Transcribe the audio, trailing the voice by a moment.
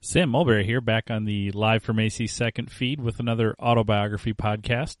Sam Mulberry here, back on the Live from AC second feed with another autobiography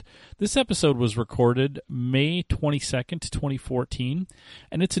podcast. This episode was recorded May 22nd, 2014,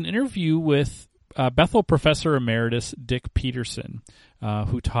 and it's an interview with Bethel Professor Emeritus Dick Peterson,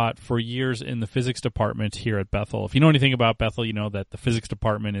 who taught for years in the physics department here at Bethel. If you know anything about Bethel, you know that the physics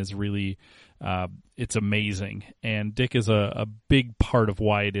department is really, it's amazing, and Dick is a big part of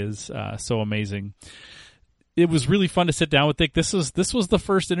why it is so amazing. It was really fun to sit down with Dick. This was the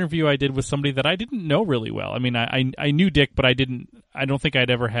first interview I did with somebody that I didn't know really well. I mean, I knew Dick, but I don't think I'd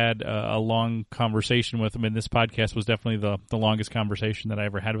ever had a long conversation with him, and this podcast was definitely the longest conversation that I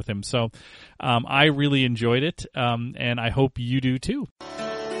ever had with him. So I really enjoyed it, and I hope you do too.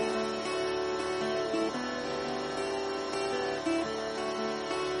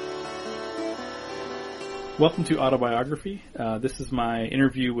 Welcome to Autobiography. This is my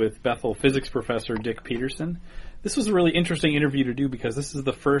interview with Bethel physics professor Dick Peterson. This was a really interesting interview to do because this is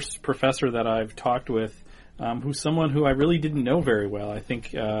the first professor that I've talked with who's someone who I really didn't know very well. I think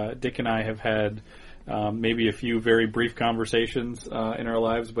Dick and I have had maybe a few very brief conversations in our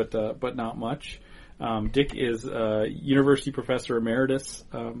lives, but not much. Dick is a university professor emeritus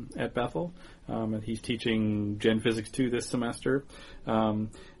at Bethel. And he's teaching Gen Physics 2 this semester.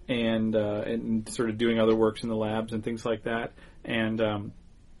 And sort of doing other works in the labs and things like that. And it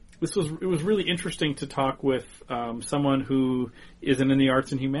was really interesting to talk with someone who isn't in the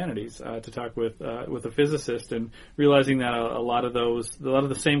arts and humanities, to talk with a physicist, and realizing that a lot of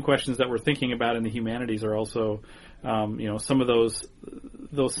the same questions that we're thinking about in the humanities are also some of those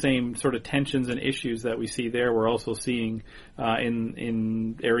same sort of tensions and issues that we see there we're also seeing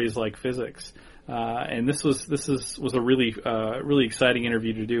in areas like physics. And this was a really exciting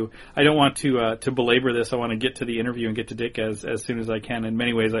interview to do. I don't want to belabor this. I want to get to the interview and get to Dick as soon as I can. In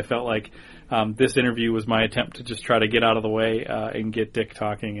many ways, I felt like this interview was my attempt to just try to get out of the way and get Dick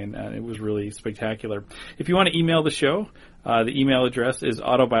talking, and it was really spectacular. If you want to email the show, the email address is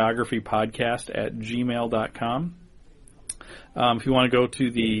autobiographypodcast@gmail.com. If you want to go to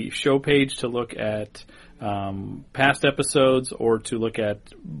the show page to look at past episodes or to look at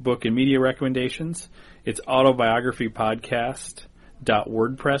book and media recommendations, it's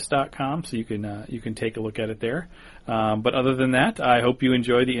autobiographypodcast.wordpress.com, so you can take a look at it there. But other than that, I hope you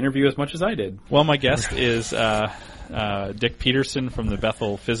enjoy the interview as much as I did. Well, my guest is Dick Peterson from the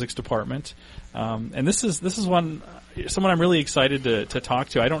Bethel Physics Department, and this is someone I'm really excited to talk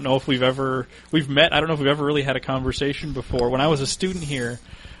to. I don't know if we've met. I don't know if we've ever really had a conversation before. When I was a student here,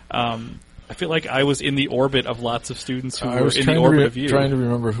 I feel like I was in the orbit of lots of students who were in the orbit of you. Trying to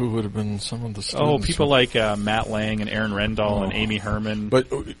remember who would have been some of the students. Oh, people like Matt Lang and Aaron Rendall and Amy Herman.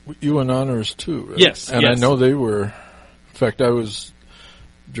 But you and honors too, right? Yes, and yes. I know they were. In fact, I was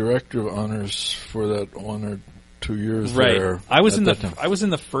director of honors for that 1 or 2 years there. I was in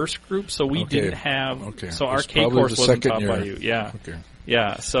the first group, so we didn't have. Okay. So our K course wasn't taught by you. Yeah. Okay.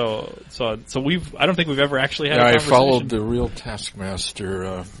 Yeah. So I don't think we've ever actually had a conversation. I followed the real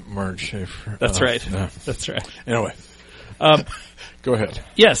taskmaster, Marge Schaefer. That's right. That's right. Anyway, go ahead.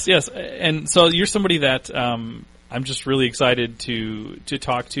 Yes. And so you're somebody that I'm just really excited to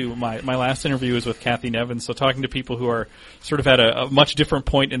talk to. My last interview was with Kathy Nevins, so talking to people who are sort of at a much different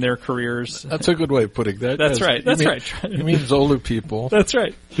point in their careers. That's a good way of putting that. That's right. It means older people. That's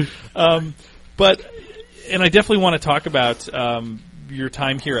right. And I definitely want to talk about your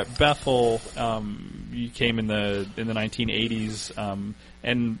time here at Bethel. You came in the 1980s.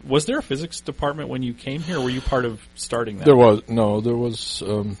 And was there a physics department when you came here, or were you part of starting that? There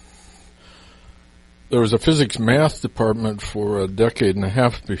was a physics math department for a decade and a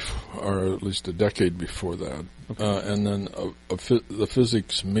half before, or at least a decade before that. Okay. And then the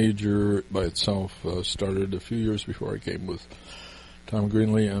physics major by itself started a few years before I came with Tom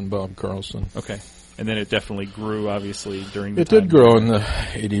Greenlee and Bob Carlson. Okay. And then it definitely grew, obviously, during the time. It did grow in the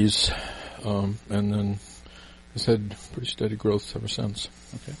 80s, and then it's had pretty steady growth ever since.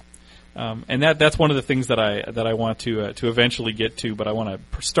 Okay. And that's one of the things that I want to eventually get to, but I want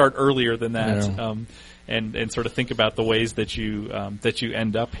to start earlier than that, and sort of think about the ways that you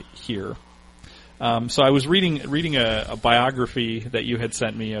end up here. So I was reading a biography that you had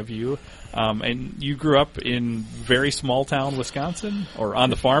sent me of you, and you grew up in very small town Wisconsin, or on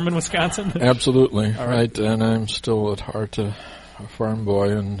the farm in Wisconsin. Absolutely, right. And I'm still at heart a farm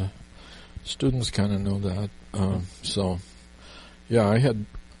boy, and students kind of know that. So, yeah, I had.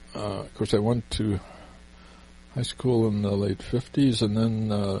 Of course, I went to high school in the late 50s, and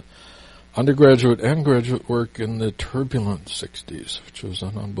then undergraduate and graduate work in the turbulent 60s, which was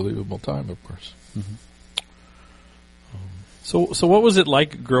an unbelievable time, of course. Mm-hmm. So what was it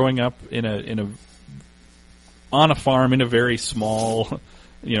like growing up on a farm in a very small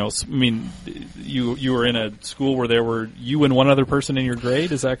I mean, you were in a school where there were you and one other person in your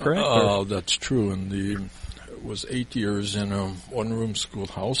grade. Is that correct? That's true. It was 8 years in a one-room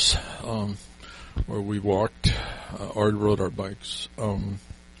schoolhouse where we walked or rode our bikes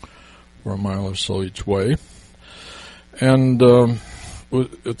for a mile or so each way. And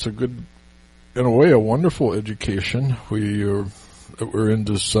it's a good, in a way, a wonderful education. We were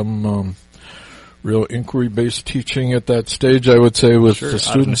into some real inquiry-based teaching at that stage, I would say, with the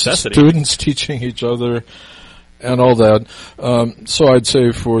students teaching each other and all that. So I'd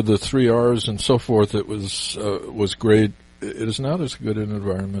say for the 3 R's and so forth, it was great. It is not as good an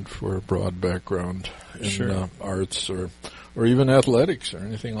environment for a broad background in arts or even athletics or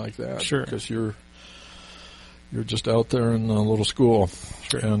anything like that. Sure. Because you're just out there in a little school.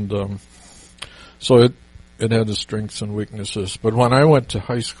 Sure. And so it had its strengths and weaknesses. But when I went to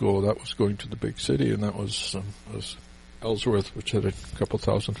high school, that was going to the big city, and that was Ellsworth, which had a couple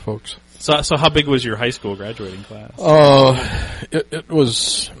thousand folks. So how big was your high school graduating class? It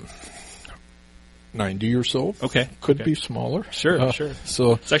was 90 or so. Okay. Could be smaller. Sure.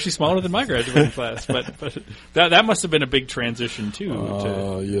 So it's actually smaller than my graduating class, but that must have been a big transition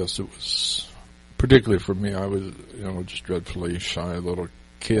too. Yes, it was. Particularly for me, I was just dreadfully shy little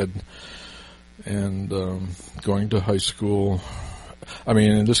kid, and going to high school. I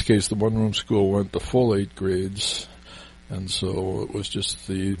mean, in this case, the one-room school went the full 8 grades, and so it was just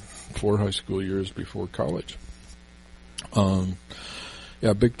the 4 high school years before college.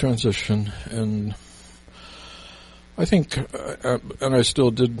 Big transition, and I think, and I still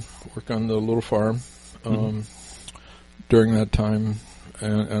did work on the little farm during that time,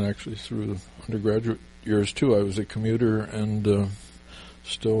 and actually through the undergraduate years too. I was a commuter and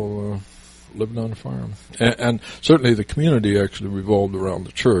still lived on a farm, and certainly the community actually revolved around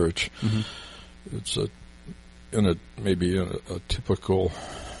the church. Mm-hmm. It's maybe in a typical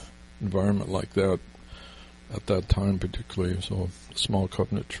environment like that at that time, particularly. So, small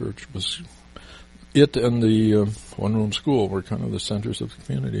covenant church was it, and the one-room school were kind of the centers of the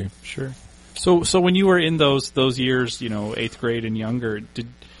community. Sure. So when you were in those years, 8th grade and younger,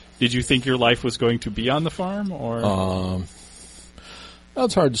 did you think your life was going to be on the farm, or?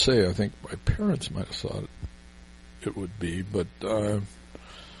 That's hard to say. I think my parents might have thought it would be, but the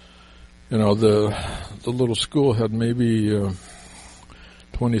little school had maybe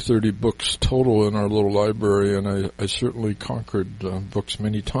 20, 30 books total in our little library, and I certainly conquered books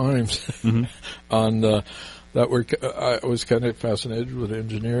many times. Mm-hmm. On that work, I was kind of fascinated with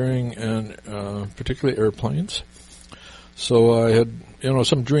engineering and particularly airplanes. So I had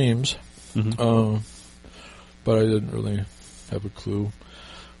some dreams, mm-hmm. But I didn't really have a clue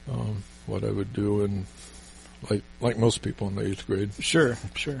what I would do, and like most people in the 8th grade. Sure.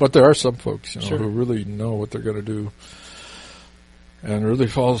 But there are some folks, sure. who really know what they're going to do and really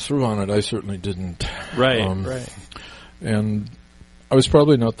follow through on it. I certainly didn't. Right. And I was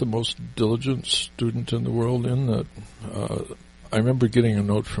probably not the most diligent student in the world in that. I remember getting a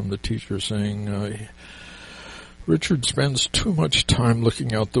note from the teacher saying, Richard spends too much time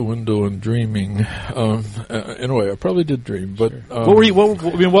looking out the window and dreaming. In a way, I probably did dream, but sure.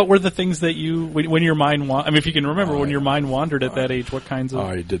 What were the things that you, when your mind if you can remember, when your mind wandered at that age, what kinds of?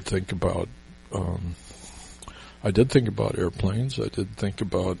 I did think about airplanes. I did think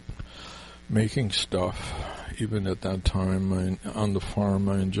about making stuff. Even at that time, on the farm,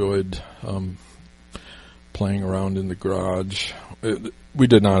 I enjoyed playing around in the garage. We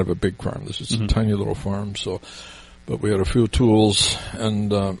did not have a big farm. This is mm-hmm. a tiny little farm, but we had a few tools,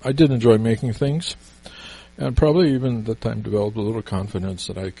 and I did enjoy making things, and probably even at that time developed a little confidence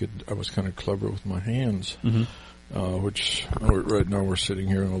that I was kind of clever with my hands, mm-hmm. Which right now we're sitting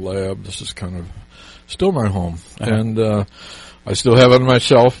here in a lab. This is kind of still my home, uh-huh. and I still have on my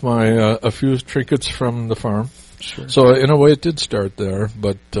shelf a few trinkets from the farm. Sure. So in a way it did start there,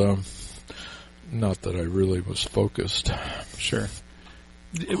 but not that I really was focused. Sure.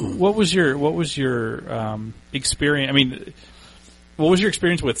 What was your experience? I mean, what was your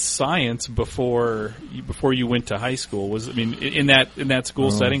experience with science before you went to high school? In that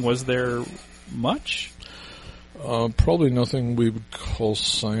school setting, was there much? Probably nothing we would call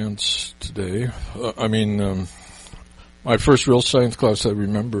science today. My first real science class I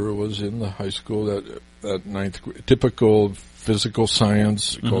remember was in the high school, that 9th grade, typical physical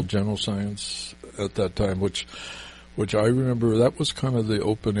science mm-hmm. called general science at that time, which I remember that was kind of the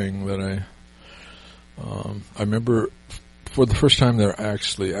opening that I remember for the first time they're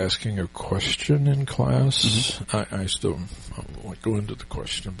actually asking a question in class. Mm-hmm. I still won't go into the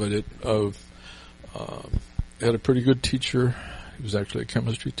question, but it had a pretty good teacher. He was actually a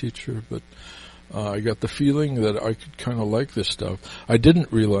chemistry teacher, but I got the feeling that I could kind of like this stuff. I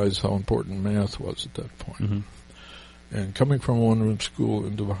didn't realize how important math was at that point. Mm-hmm. And coming from a one-room school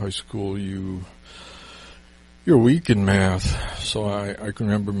into a high school, you're weak in math. So I can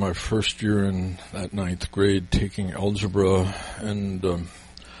remember my first year in that 9th grade taking algebra, and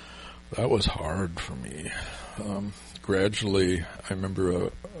that was hard for me. Gradually, I remember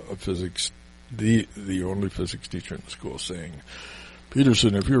a physics, the only physics teacher in the school saying,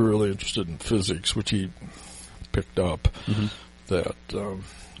 "Peterson, if you're really interested in physics," which he picked up, mm-hmm. that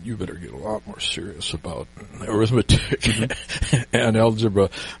you better get a lot more serious about arithmetic and algebra.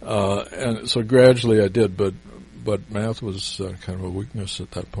 And so gradually I did, but math was kind of a weakness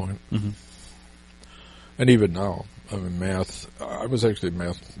at that point. Mm-hmm. And even now, I mean, math, I was actually a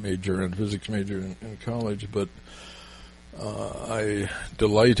math major and physics major in college, but I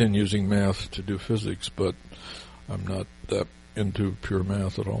delight in using math to do physics, but I'm not that into pure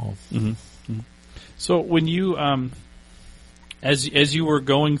math at all. Mm-hmm. Mm-hmm. So when you, as you were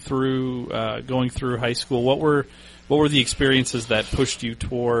going through high school, what were the experiences that pushed you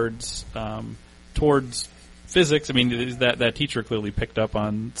towards physics? I mean, that teacher clearly picked up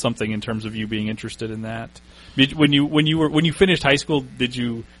on something in terms of you being interested in that. When you finished high school, did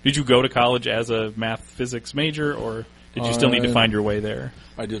you go to college as a math physics major, or did you still need to find your way there?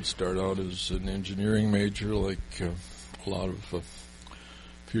 I did start out as an engineering major, like a lot of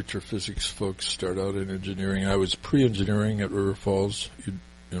future physics folks start out in engineering. I was pre-engineering at River Falls,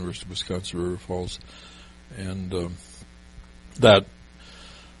 University of Wisconsin, River Falls, and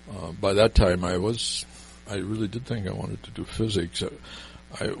by that time I really did think I wanted to do physics.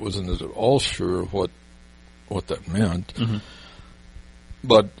 I wasn't at all sure of what that meant, mm-hmm.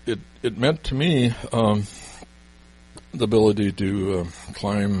 but it meant to me the ability to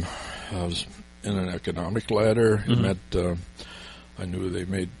climb in an economic ladder. Mm-hmm. It meant I knew they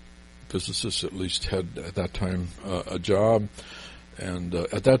made physicists at least had at that time a job, and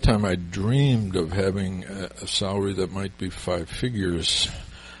at that time I dreamed of having a salary that might be 5 figures.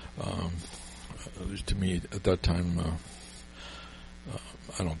 At least to me at that time,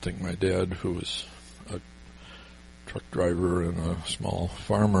 I don't think my dad, who was a truck driver and a small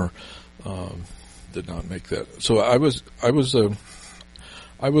farmer, did not make that. So I was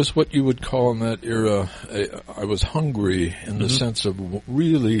what you would call in that era, I was hungry in the mm-hmm. sense of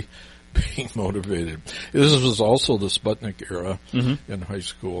really being motivated. This was also the Sputnik era mm-hmm. in high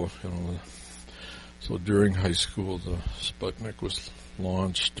school. So during high school, the Sputnik was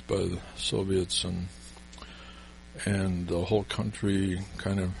launched by the Soviets, and the whole country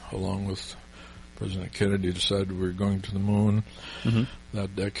kind of, along with President Kennedy, decided we were going to the moon mm-hmm.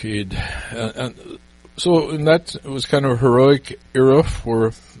 that decade. And so in that, it was kind of a heroic era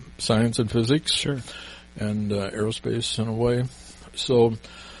for science and physics. Sure. And aerospace in a way. So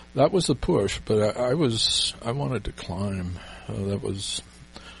that was the push, but I wanted to climb. That was,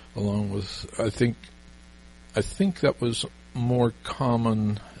 along with, I think that was more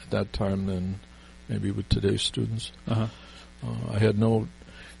common at that time than maybe with today's students. Uh-huh. I had no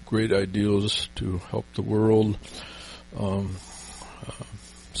great ideals to help the world,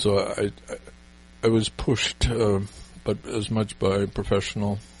 so I was pushed, but as much by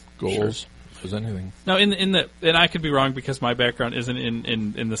professional goals. Sure. As anything. Now, and I could be wrong because my background isn't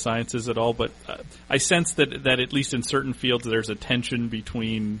in the sciences at all, but I sense that at least in certain fields there's a tension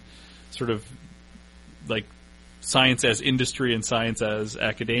between sort of like science as industry and science as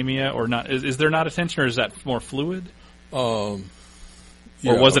academia, or not? Is there not a tension, or is that more fluid?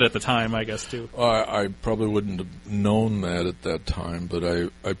 Yeah. Or was it at the time, I guess, too? I probably wouldn't have known that at that time, but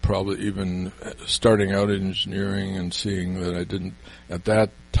I probably, even starting out in engineering and seeing that I didn't, at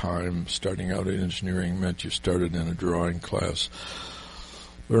that time, starting out in engineering meant you started in a drawing class,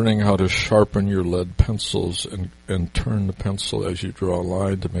 learning how to sharpen your lead pencils and turn the pencil as you draw a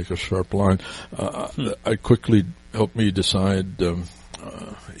line to make a sharp line. I quickly helped me decide, even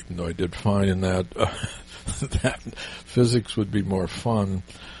though I did fine in that, that physics would be more fun,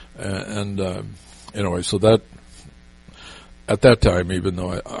 anyway, so that at that time, even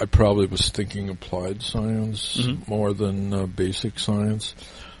though I probably was thinking applied science mm-hmm. more than basic science,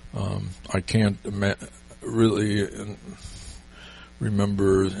 I can't really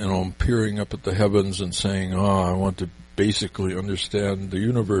remember, peering up at the heavens and saying, I want to basically understand the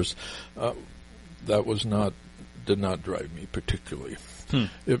universe. That did not drive me particularly.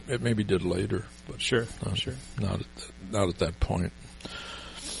 It maybe did later, but sure. Not at that point.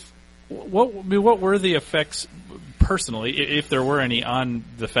 What were the effects personally, if there were any, on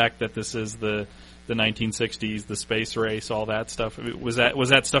the fact that this is the 1960s, the space race, all that stuff? Was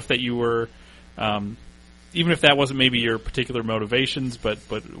that stuff that you were even if that wasn't maybe your particular motivations, but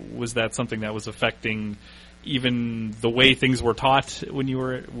was that something that was affecting even the way things were taught when you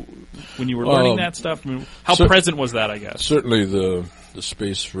were learning that stuff? I mean, how present was that, I guess? Certainly the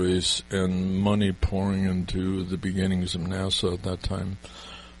space race and money pouring into the beginnings of NASA at that time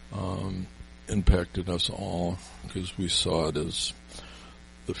impacted us all because we saw it as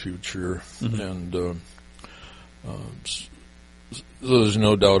the future. And there's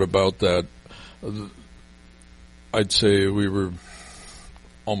no doubt about that. I'd say we were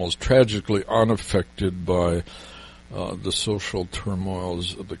almost tragically unaffected by the social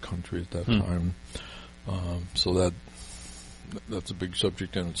turmoils of the country at that time. So that's a big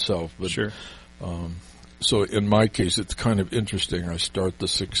subject in itself. But, sure. So in my case, it's kind of interesting. I start the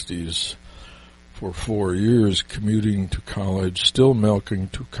 60s for 4 years commuting to college, still milking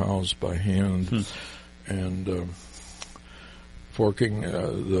 2 cows by hand, and forking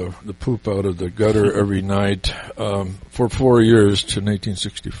the poop out of the gutter every night for 4 years to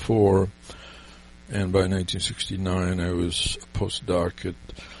 1964. And by 1969, I was a postdoc at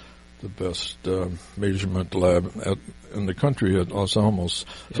the best measurement lab in the country at Los Alamos.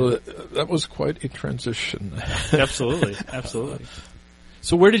 Yeah. So that was quite a transition. Absolutely, absolutely.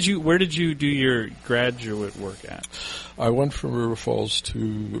 So where did you do your graduate work at? I went from River Falls to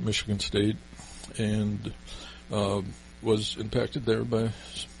Michigan State, and was impacted there by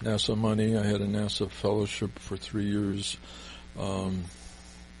NASA money. I had a NASA fellowship for 3 years. I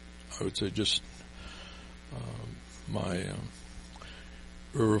would say just my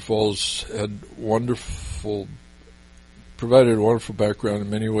River Falls had provided a wonderful background in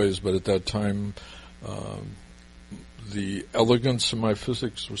many ways, but at that time the elegance of my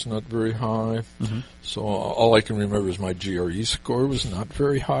physics was not very high. So all I can remember is my GRE score was not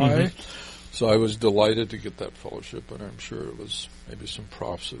very high. So I was delighted to get that fellowship, and I'm sure it was maybe some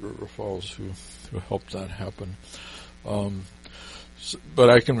profs at River Falls who helped that happen. But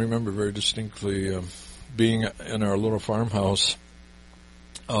I can remember very distinctly being in our little farmhouse,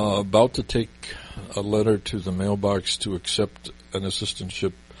 about to take a letter to the mailbox to accept an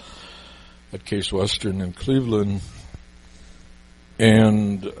assistantship at Case Western in Cleveland,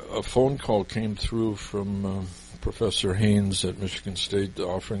 and a phone call came through from Professor Haynes at Michigan State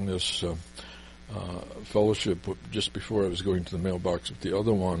offering this fellowship just before I was going to the mailbox with the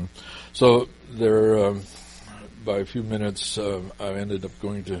other one. So there, by a few minutes, I ended up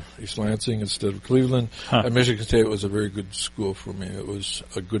going to East Lansing instead of Cleveland. At Michigan State, it was a very good school for me. It was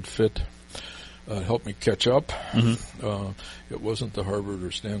a good fit. It helped me catch up. It wasn't the Harvard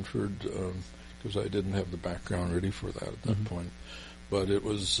or Stanford because I didn't have the background ready for that at that point. But it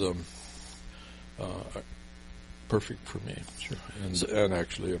was perfect for me. Sure. And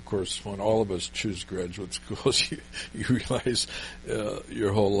actually, of course, when all of us choose graduate schools, you realize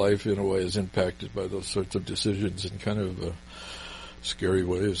your whole life, in a way, is impacted by those sorts of decisions in kind of scary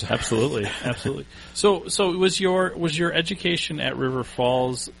ways. Absolutely, absolutely. So was your education at River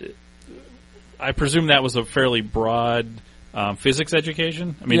Falls? I presume that was a fairly broad physics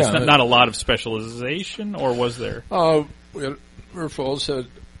education. I mean, it's not a lot of specialization, or was there? River Falls had,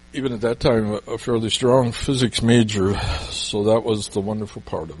 even at that time, a fairly strong physics major, so that was the wonderful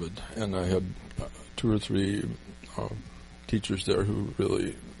part of it. And I had 2 or 3 teachers there who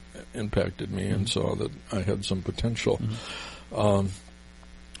really impacted me and saw that I had some potential. But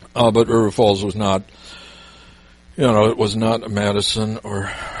River Falls was not, it was not Madison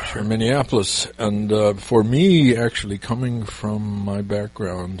or Minneapolis. And for me, actually, coming from my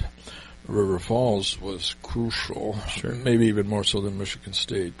background, River Falls was crucial, maybe even more so than Michigan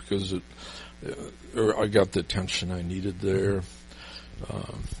State, because I got the attention I needed there.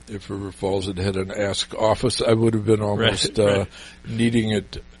 If River Falls had had an Ask office, I would have been almost needing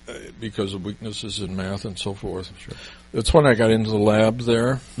it because of weaknesses in math and so forth. That's when I got into the lab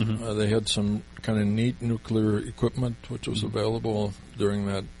there. They had some kind of neat nuclear equipment which was available during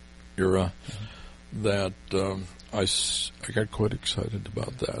that era that I got quite excited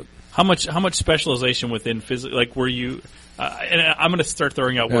about that. How much specialization within physics? Like, were you? And I'm going to start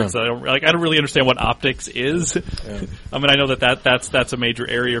throwing out words that I don't like. I don't really understand what optics is. I mean, I know that's a major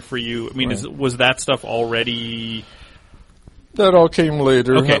area for you. I mean, was that stuff already? That all came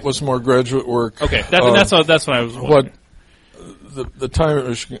later. Okay. That was more graduate work. Okay, that's what I was wondering. The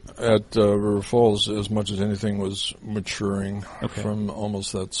time at River Falls, as much as anything, was maturing from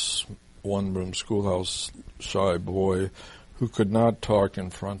almost that one-room schoolhouse shy boy who could not talk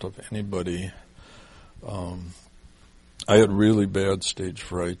in front of anybody. I had really bad stage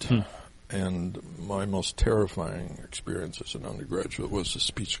fright, and my most terrifying experience as an undergraduate was the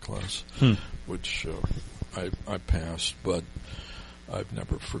speech class, which I passed. But I've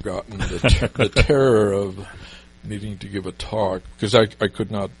never forgotten the terror of needing to give a talk, because I could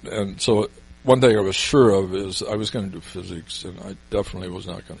not. And so one thing I was sure of is I was going to do physics, and I definitely was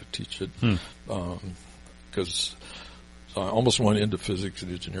not going to teach it, because I almost went into physics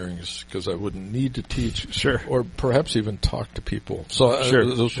and engineering because I wouldn't need to teach, Sure. or perhaps even talk to people. So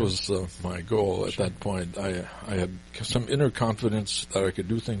this was my goal at that point. I had some inner confidence that I could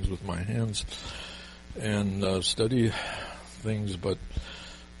do things with my hands and study things, but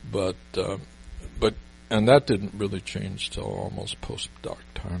and that didn't really change till almost postdoc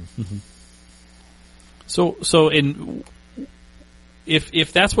time. Mm-hmm. So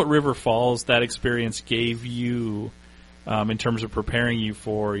if that's what River Falls, that experience gave you, in terms of preparing you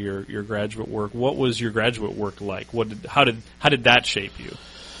for your graduate work, what was your graduate work like? How did that shape you?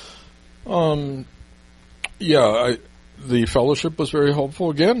 The fellowship was very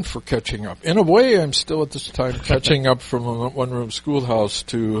helpful again for catching up. In a way, I'm still at this time catching up from a one-room schoolhouse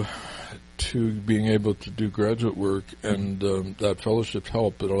to being able to do graduate work, and that fellowship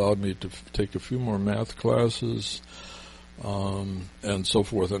helped. It allowed me to take a few more math classes and so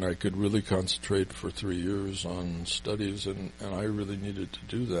forth, and I could really concentrate for 3 years on studies, and I really needed to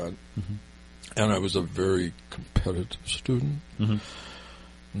do that. Mm-hmm. And I was a very competitive student. Mm-hmm.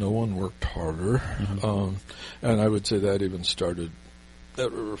 No one worked harder, Mm-hmm. and I would say that even started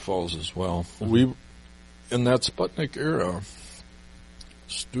at River Falls as well. Mm-hmm. In that Sputnik era,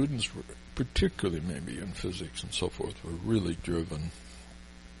 students were, particularly maybe in physics and so forth, were really driven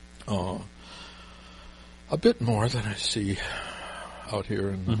a bit more than I see out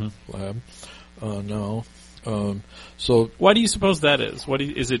here in the lab now. So why do you suppose that is?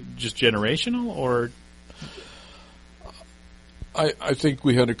 Is it just generational, or? I think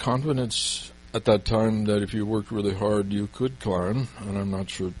we had a confidence at that time that if you worked really hard, you could climb, and I'm not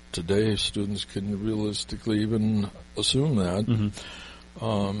sure today students can realistically even assume that.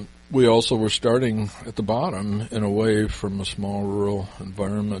 Mm-hmm. We also were starting at the bottom in a way from a small rural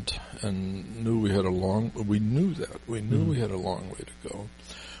environment, and knew we had a long way to go.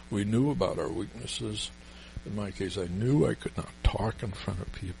 We knew about our weaknesses. In my case, I knew I could not talk in front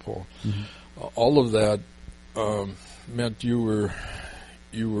of people. Mm-hmm. All of that meant you were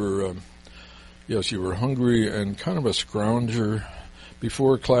hungry and kind of a scrounger.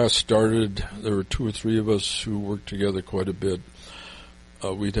 Before class started, there were 2 or 3 of us who worked together quite a bit.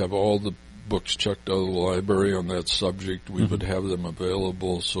 We'd have all the books checked out of the library on that subject. We would have them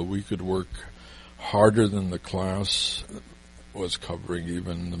available so we could work harder than the class was covering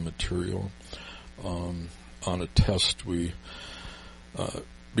even the material. On a test,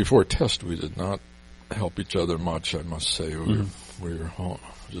 before a test, we did not help each other much, I must say. We were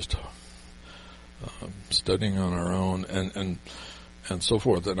just studying on our own and so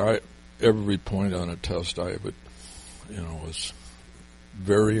forth. And every point on a test was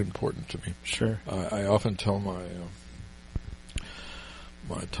very important to me. Sure. I often tell my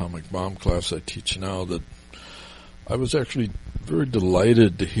atomic bomb class I teach now that I was actually very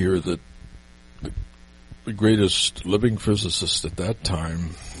delighted to hear that the greatest living physicist at that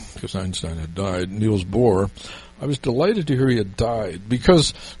time, because Einstein had died, Niels Bohr, I was delighted to hear he had died,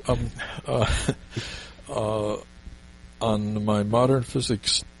 because on my modern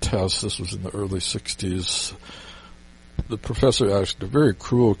physics test, this was in the early 60s, the professor asked a very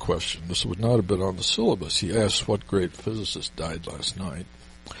cruel question. This would not have been on the syllabus. He asked, what great physicist died last night?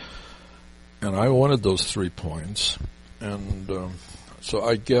 And I wanted those 3 points. And so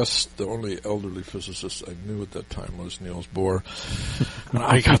I guess the only elderly physicist I knew at that time was Niels Bohr. And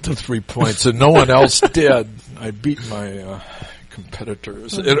I got the 3 points, and no one else did. I beat my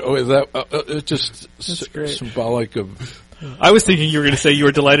competitors. It's just symbolic of... I was thinking you were going to say you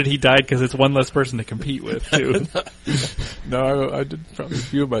were delighted he died because it's one less person to compete with, too. No, I didn't probably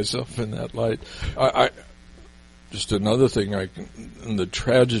view myself in that light. Just another thing, in the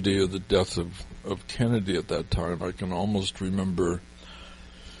tragedy of the death of Kennedy at that time, I can almost remember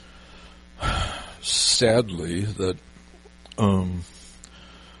sadly that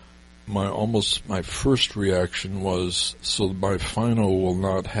my first reaction was, so my final will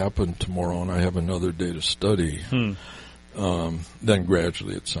not happen tomorrow and I have another day to study. Then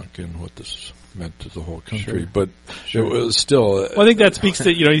gradually it sunk in what this meant to the whole country, but it was still. Well, I think that speaks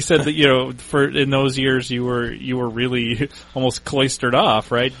to you said that for in those years you were really almost cloistered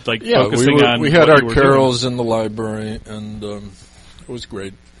off, right? Like focusing on. We had our carols in the library, and it was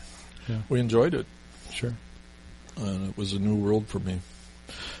great. Yeah. We enjoyed it. Sure. And it was a new world for me.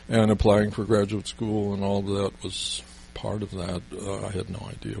 And applying for graduate school and all of that was part of that. I had no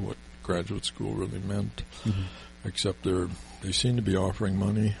idea what graduate school really meant. Except they seemed to be offering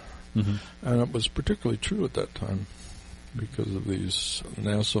money, and it was particularly true at that time. because of these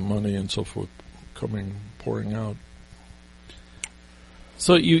NASA money and so forth pouring out.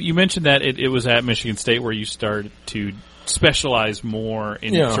 So you mentioned that it was at Michigan State where you started to specialize more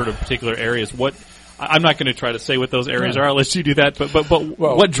in sort of particular areas. I'm not going to try to say what those areas are. I'll let you do that. But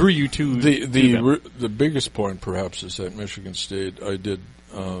what drew you to the biggest point perhaps is at Michigan State I did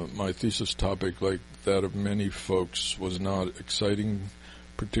my thesis topic, like that of many folks, was not exciting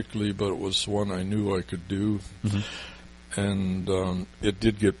particularly, but it was one I knew I could do. Mm-hmm. And it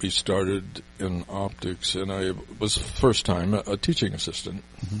did get me started in optics, and I was first time a teaching assistant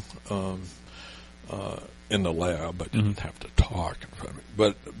in the lab. I didn't have to talk in front of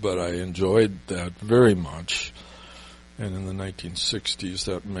me, but I enjoyed that very much. And in the 1960s,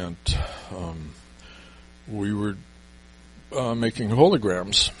 that meant we were making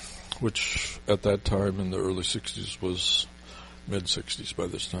holograms, which at that time in the early 60s was mid-60s by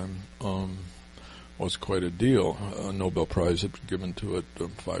this time. Was quite a deal. A Nobel Prize had been given to it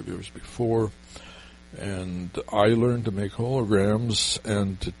 5 years before. And I learned to make holograms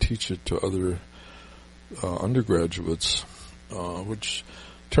and to teach it to other undergraduates, which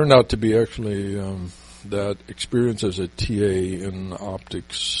turned out to be actually that experience as a TA in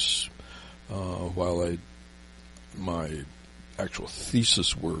optics while my actual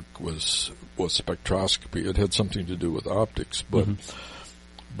thesis work was spectroscopy. It had something to do with optics, but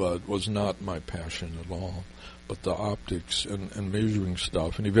was not my passion at all. But the optics and measuring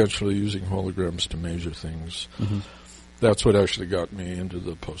stuff, and eventually using holograms to measure things, that's what actually got me into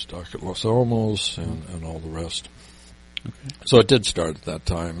the postdoc at Los Alamos and all the rest. Okay. So it did start at that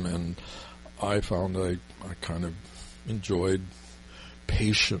time, and I found I kind of enjoyed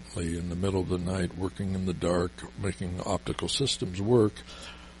patiently in the middle of the night, working in the dark, making optical systems work.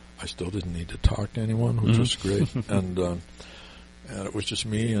 I still didn't need to talk to anyone, which was great. And it was just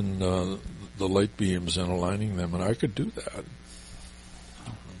me and the light beams and aligning them, and I could do that.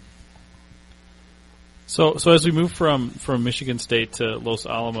 So as we move from Michigan State to Los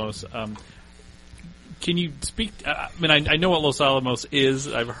Alamos, can you speak? I mean, I know what Los Alamos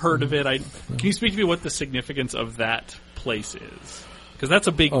is. I've heard of it. Can you speak to me what the significance of that place is? Because that's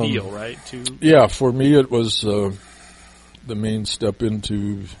a big deal, right? Yeah, for me it was the main step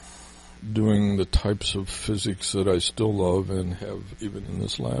into doing the types of physics that I still love and have even in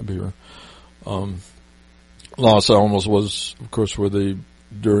this lab here. Los Alamos was, of course, where they,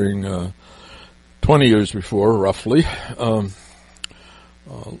 during 20 years before, roughly,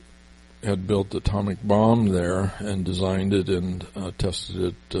 had built the atomic bomb there and designed it and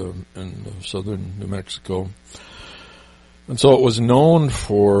tested it in southern New Mexico. And so it was known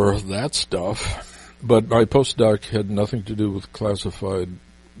for that stuff, but my postdoc had nothing to do with classified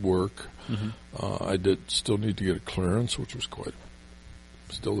work. I did still need to get a clearance, which was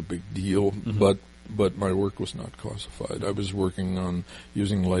still a big deal, but my work was not classified. I was working on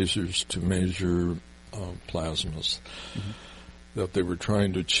using lasers to measure plasmas, that they were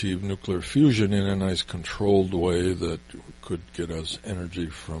trying to achieve nuclear fusion in a nice controlled way that could get us energy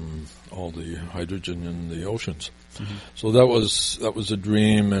from all the hydrogen in the oceans. So that was a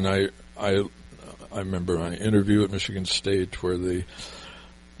dream, and I remember an interview at Michigan State where the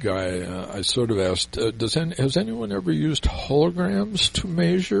guy, I sort of asked, has anyone ever used holograms to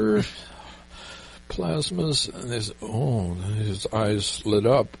measure plasmas? And they said, his eyes lit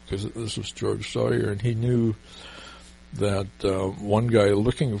up, because this was George Sawyer, and he knew that one guy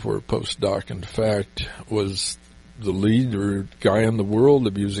looking for a postdoc, in fact, was the leader guy in the world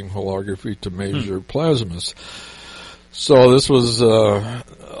of using holography to measure plasmas. So this was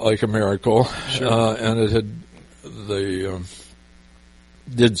like a miracle, and it had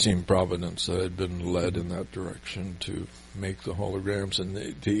did seem providence that had been led in that direction to make the holograms,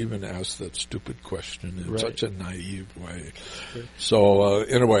 and to even ask that stupid question in such a naive way. So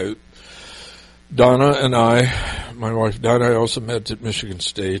anyway, Donna and I, my wife Donna, I also met at Michigan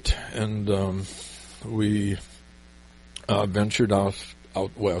State, and we ventured out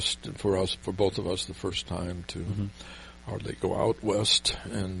west for both of us the first time to hardly go out west,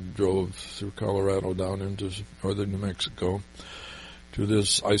 and drove through Colorado down into northern New Mexico to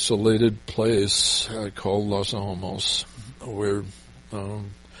this isolated place called Los Alamos, where,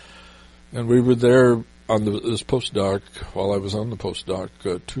 and we were there on this postdoc, while I was on the postdoc,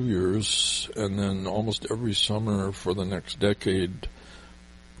 2 years, and then almost every summer for the next decade,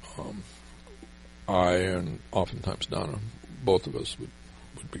 I and oftentimes Donna, both of us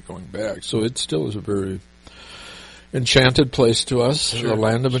would be going back. So it still is a very enchanted place to us, the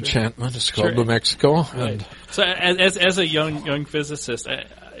land of enchantment. It's called New Mexico. Right. So as a young physicist, a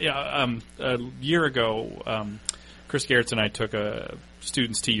year ago, Chris Gerritsen and I took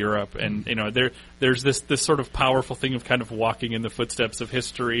students to Europe, and there's this sort of powerful thing of kind of walking in the footsteps of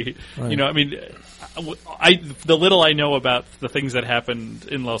history. Right. I mean, the little I know about the things that happened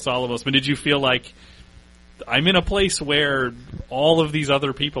in Los Alamos, but did you feel like I'm in a place where all of these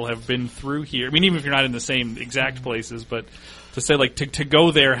other people have been through here? I mean, even if you're not in the same exact places, but to say like to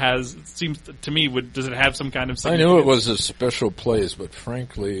go there seems to me does it have some kind of significance? I knew it was a special place, but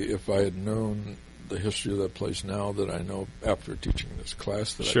frankly, if I had known the history of that place now that I know after teaching this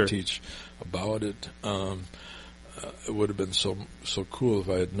class that Sure. I teach about it, it would have been so cool if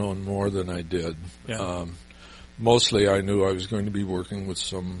I had known more than I did. Yeah. Mostly, I knew I was going to be working with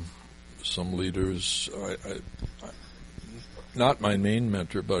some leaders. I not my main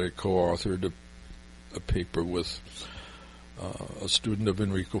mentor, but I co-authored a paper with a student of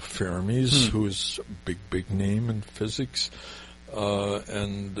Enrico Fermi's, who is a big name in physics.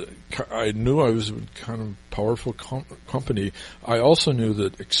 And I knew I was in kind of powerful company. I also knew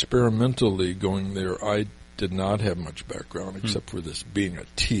that experimentally going there, I did not have much background except for this being a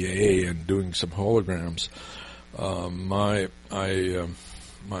TA and doing some holograms. My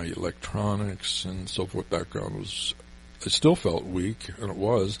electronics and so forth background I still felt weak, and it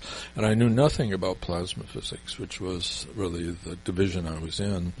was, and I knew nothing about plasma physics, which was really the division I was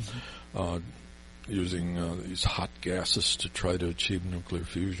in. Using these hot gases to try to achieve nuclear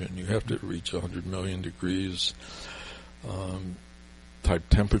fusion. You have to reach 100 million degrees type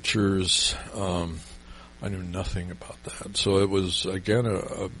temperatures. I knew nothing about that. So it was, again,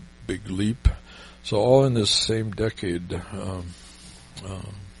 a big leap. So all in this same decade of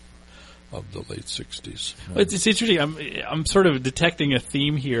the late 60s. It's interesting. I'm sort of detecting a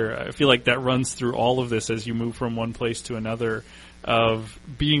theme here. I feel like that runs through all of this as you move from one place to another, of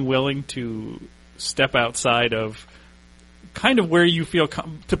being willing to step outside of kind of where you feel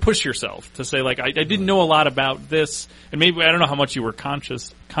to push yourself, to say, like, I didn't know a lot about this, and maybe I don't know how much you were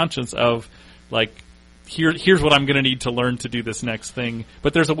conscious of, like, here's what I'm going to need to learn to do this next thing.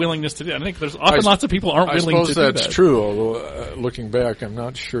 But there's a willingness to do it. I think there's often lots of people aren't willing to do that. I suppose that's true, although looking back, I'm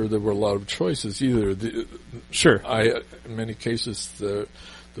not sure there were a lot of choices either. Sure. In many cases, the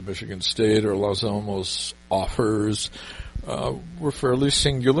Michigan State or Los Alamos offers were fairly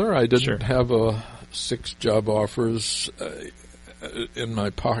singular. I didn't have 6 job offers in my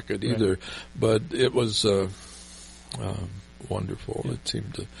pocket either, but it was wonderful. It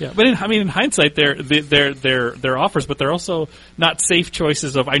seemed to. Yeah, but in hindsight, they're offers, but they're also not safe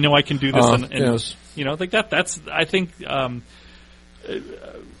choices of I know I can do this. And yes. Like that's I think.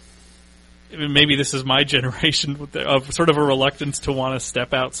 Maybe this is my generation of sort of a reluctance to want to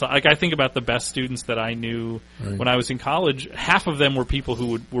step outside. Like, I think about the best students that I knew when I was in college. Half of them were people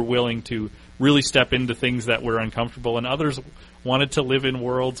who were willing to really step into things that were uncomfortable, and others wanted to live in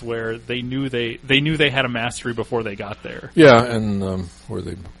worlds where they knew they had a mastery before they got there. Yeah, and where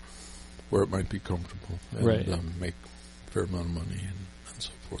it might be comfortable and make a fair amount of money and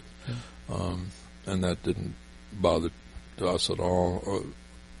so forth. Yeah. And that didn't bother us at all.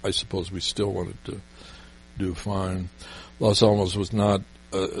 I suppose we still wanted to do fine. Los Alamos was not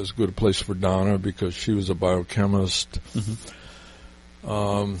as good a place for Donna because she was a biochemist,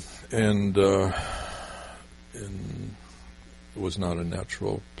 and it was not a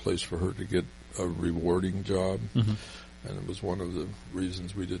natural place for her to get a rewarding job. And it was one of the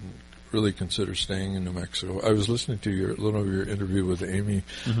reasons we didn't really consider staying in New Mexico. I was listening to your interview with Amy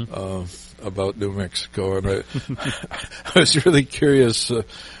about New Mexico, and I was really curious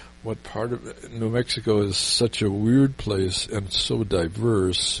what part of New Mexico is such a weird place and so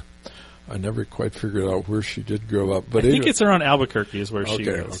diverse. I never quite figured out where she did grow up, but I think it's around Albuquerque is where she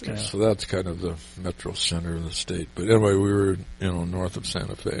goes. Okay, so that's kind of the metro center of the state. But anyway, we were north of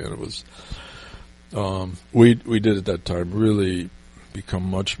Santa Fe, and it was we did at that time really become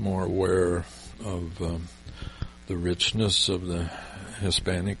much more aware of the richness of the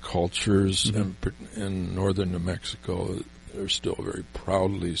Hispanic cultures in northern New Mexico. They're still very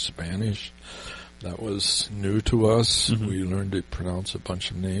proudly Spanish. That was new to us. We learned to pronounce a bunch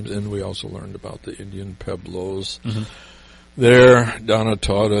of names, and we also learned about the Indian Pueblos. There, Donna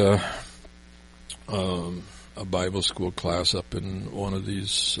taught a Bible school class up in one of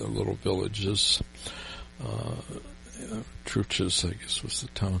these little villages. Truches, I guess was the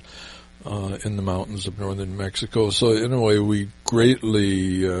town, in the mountains of northern Mexico. So in a way, we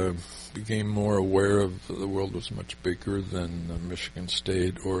greatly became more aware of the world was much bigger than Michigan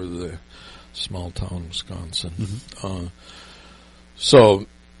State or the small town Wisconsin.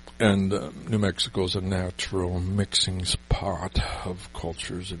 New Mexico is a natural mixing pot of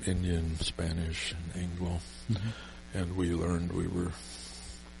cultures of Indian, Spanish, and Anglo. And we learned we were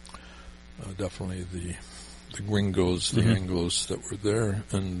definitely gringos, the Anglos that were there,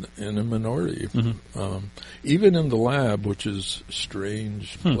 and in a minority. Mm-hmm. Even in the lab, which is a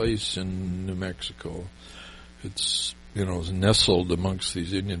strange place in New Mexico. It's, it's nestled amongst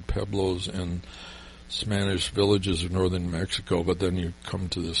these Indian pueblos and Spanish villages of northern Mexico, but then you come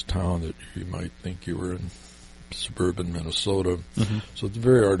to this town that you might think you were in suburban Minnesota. Mm-hmm. So it's a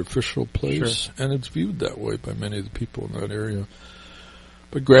very artificial place, Sure. and it's viewed that way by many of the people in that area.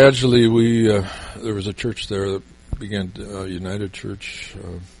 But gradually, there was a church there that began, United Church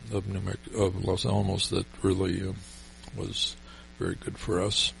of Los Alamos, that really was very good for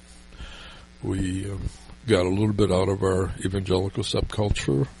us. We got a little bit out of our evangelical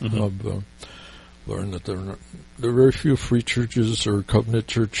subculture of learned that there are very few free churches or covenant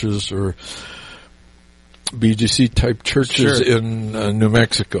churches or BGC type churches Sure. in New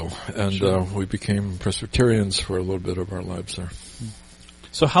Mexico, and Sure. we became Presbyterians for a little bit of our lives there.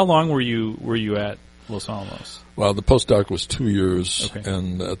 So how long were you at Los Alamos? Well, the postdoc was 2 years, Okay.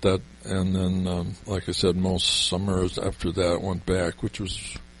 and then, like I said, most summers after that went back, which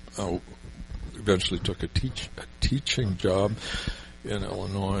was eventually took a teaching job in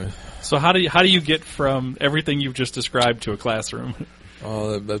Illinois. So how do you get from everything you've just described to a classroom?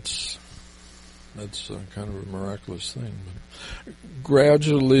 That's kind of a miraculous thing. But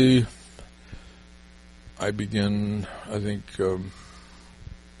gradually, I think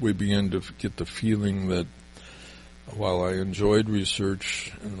we began to get the feeling that while I enjoyed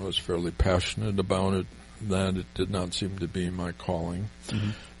research and was fairly passionate about it, that it did not seem to be my calling.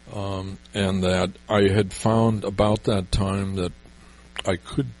 Mm-hmm. And that I had found about that time that I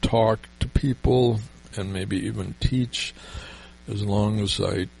could talk to people and maybe even teach as long as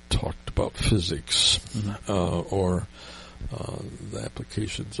I talked about physics or the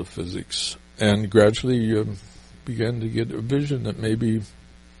applications of physics. And gradually began to get a vision that maybe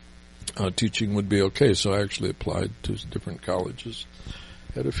teaching would be okay. So I actually applied to different colleges,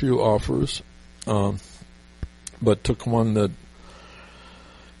 had a few offers, but took one that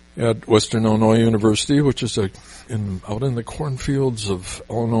at Western Illinois University, which is out in the cornfields of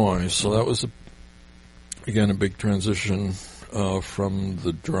Illinois. So that was, again, a big transition from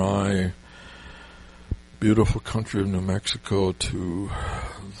the dry, beautiful country of New Mexico to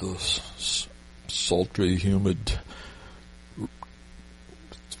the sultry, humid,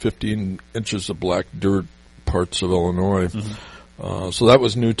 15 inches of black dirt parts of Illinois. Mm-hmm. So that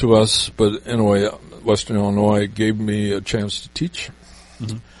was new to us, but anyway, Western Illinois gave me a chance to teach.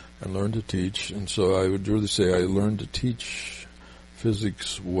 Mm-hmm. I learned to teach, and so I would really say I learned to teach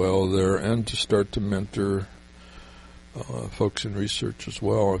physics well there and to start to mentor folks in research as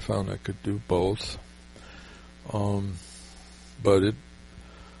well. I found I could do both. But it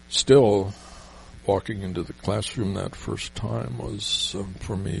still, walking into the classroom that first time was,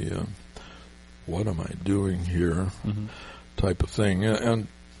 for me, what am I doing here type of thing. And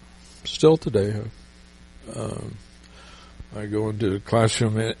still today, I go into the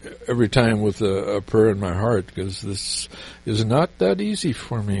classroom every time with a prayer in my heart, because this is not that easy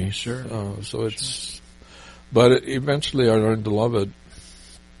for me. Sure. But eventually I learned to love it.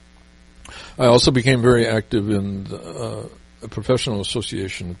 I also became very active in a professional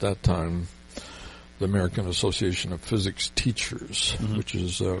association at that time, the American Association of Physics Teachers, which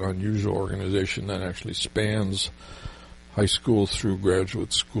is an unusual organization that actually spans high school through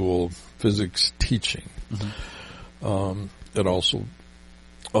graduate school physics teaching. It also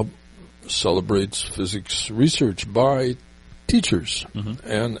celebrates physics research by teachers,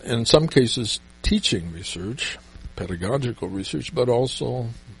 and in some cases teaching research, pedagogical research, but also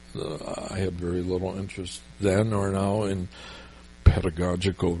I had very little interest then or now in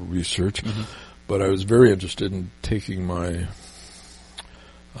pedagogical research, but I was very interested in taking my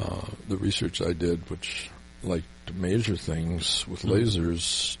the research I did, which like to measure things with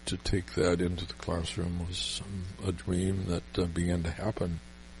lasers, to take that into the classroom was a dream that began to happen.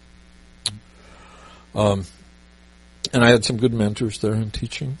 And I had some good mentors there in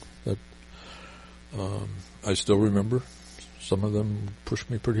teaching that I still remember. Some of them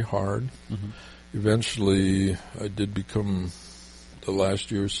pushed me pretty hard. Eventually, I did become, the last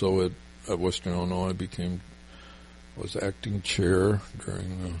year or so at Western Illinois, was acting chair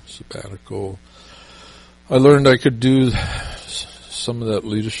during the sabbatical. I learned I could do some of that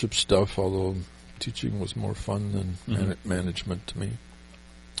leadership stuff, although teaching was more fun than management to me.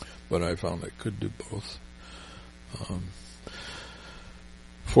 But I found I could do both.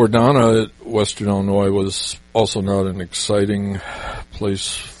 For Donna, Western Illinois was also not an exciting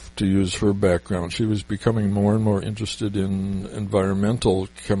place to use her background. She was becoming more and more interested in environmental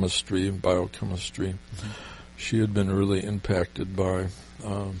chemistry and biochemistry. She had been really impacted by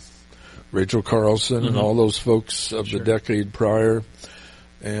Rachel Carlson and all those folks of the decade prior,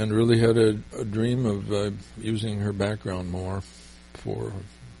 and really had a dream of using her background more for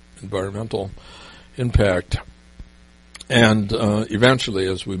environmental impact. And eventually,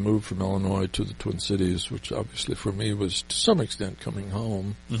 as we moved from Illinois to the Twin Cities, which obviously for me was to some extent coming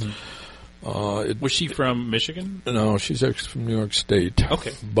home. Was she from Michigan? No, she's actually from New York State.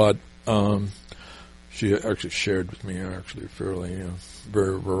 Okay. But she actually shared with me actually fairly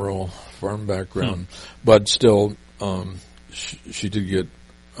very rural farm background. But still, she did get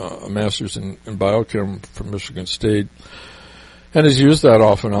a master's in biochem from Michigan State. And has used that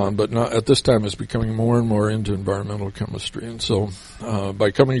off and on, but not, at this time is becoming more and more into environmental chemistry. And so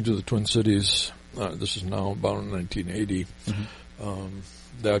by coming to the Twin Cities, this is now about in 1980,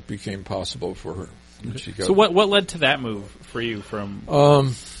 that became possible for her. She got, so what led to that move for you from?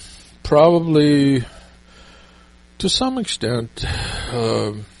 Probably, to some extent,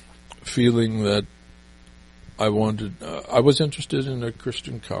 feeling that I was interested in a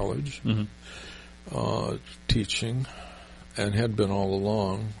Christian college, teaching, and had been all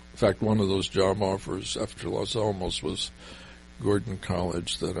along. In fact, one of those job offers after Los Alamos was Gordon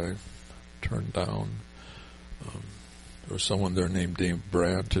College that I turned down. There was someone there named Dave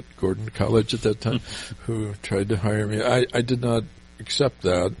Brandt at Gordon College at that time who tried to hire me. I did not accept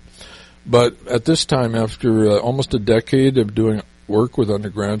that. But at this time, after almost a decade of doing work with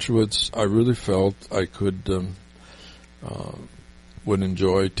undergraduates, I really felt I would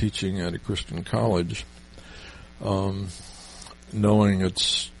enjoy teaching at a Christian college. Knowing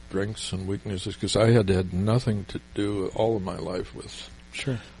its strengths and weaknesses, because I had nothing to do all of my life with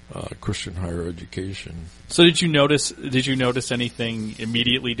Christian higher education. So did you notice anything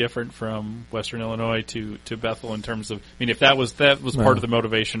immediately different from Western Illinois to Bethel in terms of, I mean, if that was part of the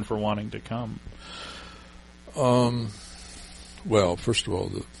motivation for wanting to come? Well, first of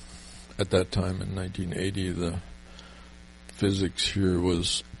all, at that time in 1980, the physics here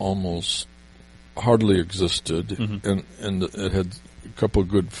was almost hardly existed, and it had a couple of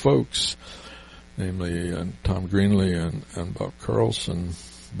good folks, namely Tom Greenlee and Bob Carlson,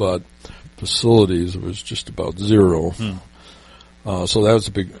 but facilities was just about zero. So that was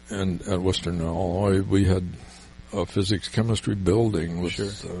a big, and at Western Illinois we had a physics chemistry building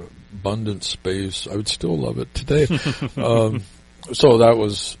with abundant space. I would still love it today. So that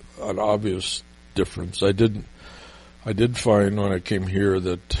was an obvious difference. I did find when I came here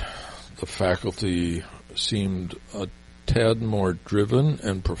that the faculty seemed a tad more driven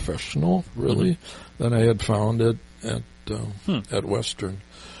and professional, really, than I had found it at Western.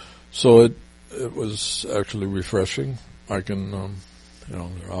 So it was actually refreshing. I can, there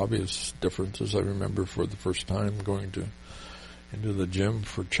are obvious differences. I remember for the first time going into the gym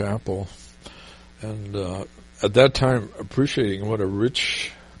for chapel, and at that time appreciating what a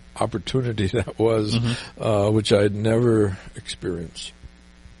rich opportunity that was, which I had never experienced.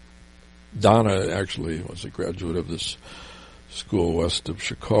 Donna actually was a graduate of this school west of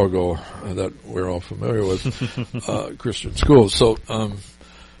Chicago that we're all familiar with, Christian school. So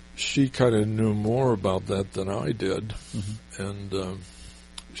she kind of knew more about that than I did, and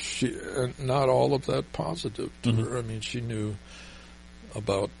not all of that positive to her. I mean, she knew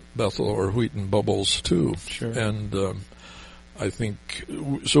about Bethel or Wheaton Bubbles too, and I think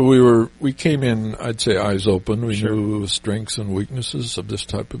so. We came in, I'd say, eyes open. We knew the strengths and weaknesses of this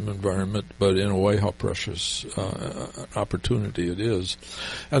type of environment, but in a way, how precious an opportunity it is.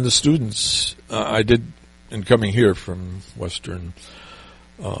 And the students, I did, in coming here from Western,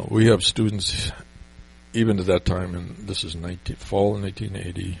 we have students, even at that time, and this is fall of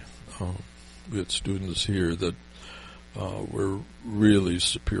 1980. We had students here that were really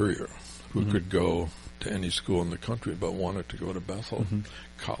superior, who could go to any school in the country, but wanted to go to Bethel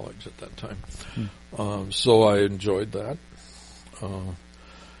College at that time. So I enjoyed that,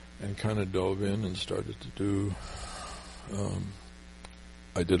 and kind of dove in and started to do.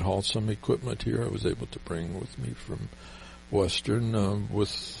 I did haul some equipment here. I was able to bring with me from Western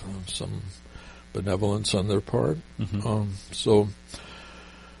with some benevolence on their part. So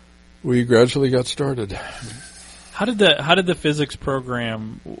we gradually got started. How did the physics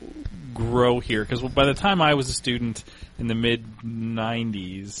program grow here? Because by the time I was a student in the mid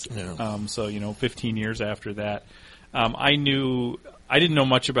 90s, so 15 years after that, I didn't know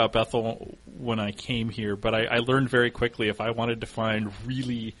much about Bethel when I came here, but I learned very quickly if I wanted to find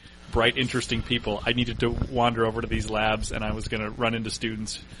really bright, interesting people, I needed to wander over to these labs, and I was going to run into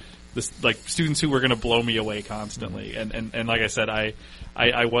students who were going to blow me away constantly. And like I said, I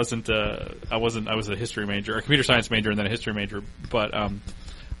was a history major, a computer science major, and then a history major, but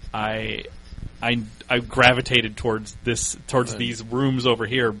I I gravitated towards these rooms over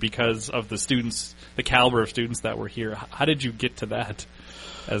here because of the students, the caliber of students that were here. How did you get to that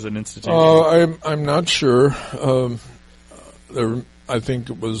as an institution? I'm not sure. I think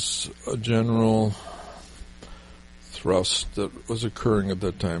it was a general thrust that was occurring at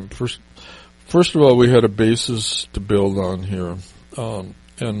that time. First of all, we had a basis to build on here,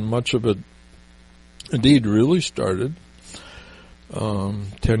 and much of it, indeed, really started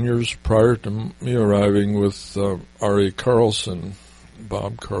 10 years prior to me arriving with R.A. Carlson,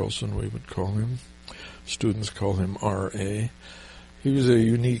 Bob Carlson, we would call him. Students call him R.A. He was a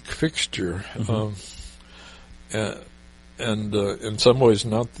unique fixture, and in some ways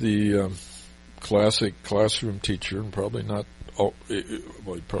not the classic classroom teacher, and probably not. He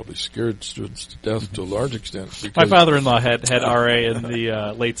probably scared students to death to a large extent. My father-in-law had RA in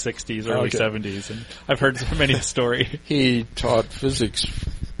the late 60s, early 70s, and I've heard many a story. He taught physics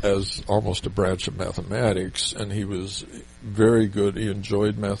as almost a branch of mathematics, and he was very good. He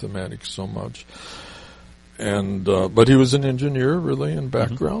enjoyed mathematics so much. And but he was an engineer, really, in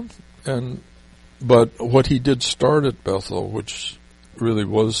background. But what he did start at Bethel, which really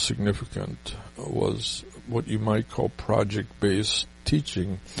was significant, was what you might call project-based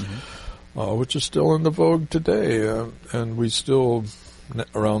teaching, which is still in the vogue today. And we still,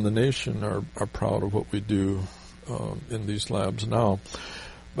 around the nation, are proud of what we do in these labs now.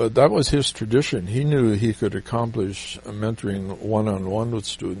 But that was his tradition. He knew he could accomplish mentoring one-on-one with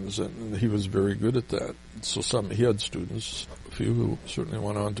students, and he was very good at that. So he had students, a few who certainly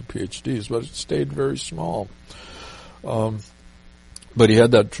went on to PhDs, but it stayed very small. But he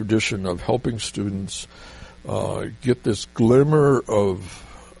had that tradition of helping students get this glimmer of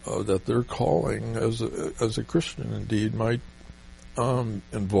that their calling as a Christian indeed might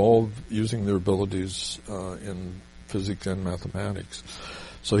involve using their abilities in physics and mathematics.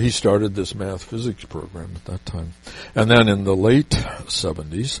 So he started this math physics program at that time. And then in the late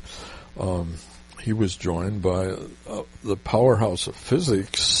 70s, he was joined by the powerhouse of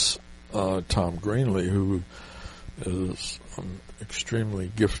physics, Tom Greenlee, who is an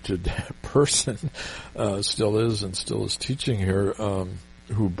extremely gifted person, still is teaching here,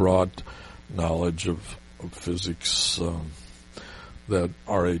 who brought knowledge of physics that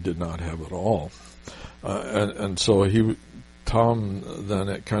R.A. did not have at all. And so Tom then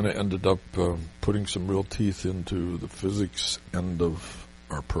it kind of ended up putting some real teeth into the physics end of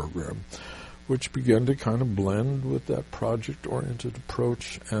our program, which began to kind of blend with that project-oriented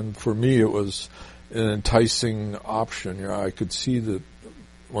approach. And for me, it was an enticing option. I could see that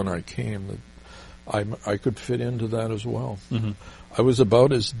when I came that I could fit into that as well. Mm-hmm. I was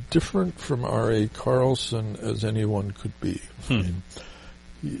about as different from R.A. Carlson as anyone could be. I mean,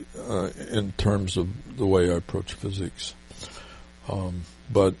 in terms of the way I approach physics.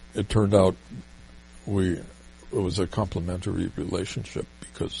 But it turned out it was a complementary relationship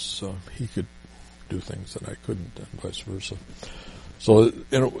because he could do things that I couldn't and vice versa. So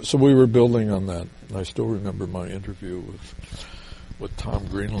we were building on that. And I still remember my interview with Tom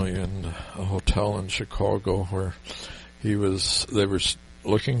Greenlee in a hotel in Chicago where they were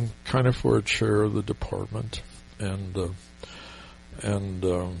looking kind of for a chair of the department, and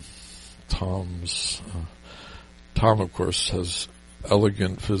Tom, of course, has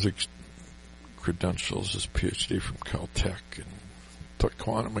elegant physics credentials, his PhD from Caltech, and took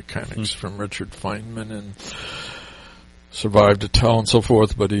quantum mechanics from Richard Feynman, and survived Attell and so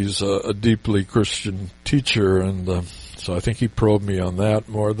forth, but he's a deeply Christian teacher, and so I think he probed me on that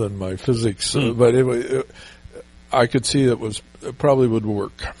more than my physics. But I could see it probably would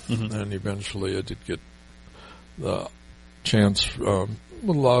work, and eventually I did get the chance, a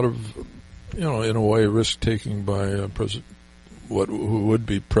lot of, in a way, risk-taking by who would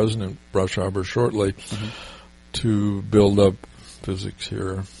be President Brushhaber shortly, to build up physics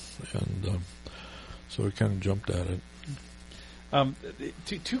here, and so we kind of jumped at it.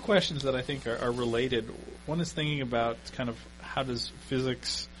 Two questions that I think are related. One is thinking about kind of how does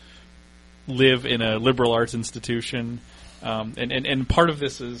physics live in a liberal arts institution, and part of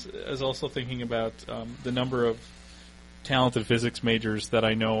this is also thinking about the number of talented physics majors that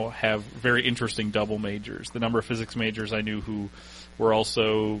I know have very interesting double majors. The number of physics majors I knew who were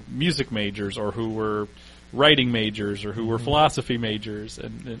also music majors, or who were writing majors, or who were philosophy majors,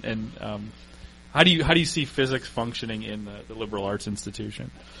 and how do you see physics functioning in the liberal arts institution?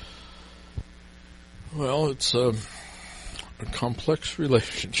 Well, it's a complex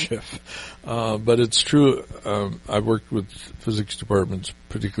relationship, but it's true. I've worked with physics departments,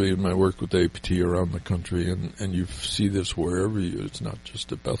 particularly in my work with APT around the country, and you see this wherever it's not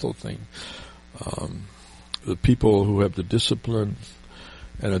just a Bethel thing. The people who have the discipline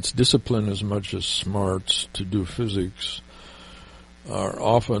and it's discipline as much as smarts to do physics, are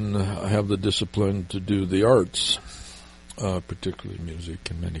often have the discipline to do the arts, particularly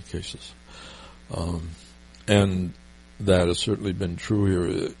music in many cases. And that has certainly been true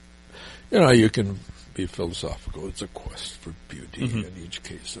here. You know, you can be philosophical. It's a quest for beauty in each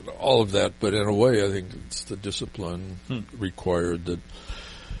case and all of that. But in a way, I think it's the discipline required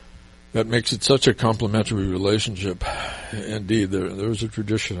that makes it such a complementary relationship. Indeed, there's a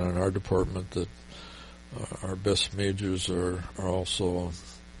tradition in our department that our best majors are also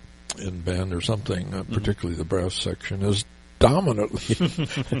in band or something, particularly the brass section is dominantly.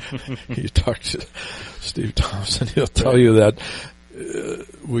 You talk to Steve Thompson, he'll tell you that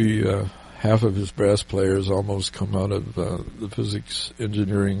half of his brass players almost come out of the physics,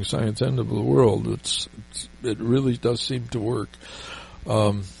 engineering, science end of the world. It really does seem to work.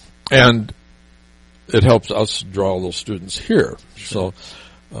 And it helps us draw those students here. Sure.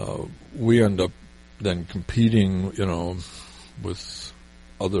 So we end up then competing, you know, with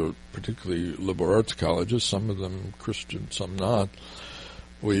other, particularly liberal arts colleges, some of them Christian, some not.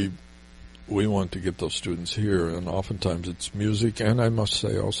 We want to get those students here, and oftentimes it's music, and I must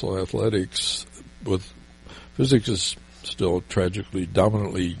say also athletics. With physics is still tragically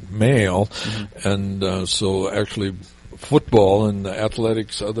dominantly male, and so actually football and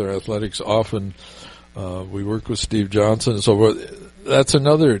athletics, other athletics, often we work with Steve Johnson, so that's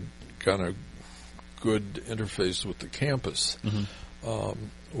another kind of good interface with the campus,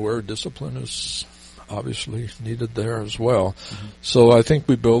 where discipline is obviously needed there as well. So I think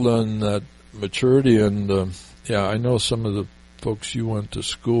we build on that maturity, and I know some of the folks you went to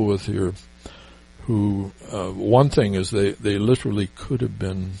school with here who one thing is they literally could have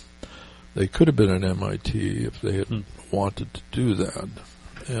been at MIT if they had wanted to do that,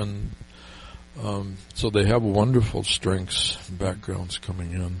 and so they have wonderful strengths and backgrounds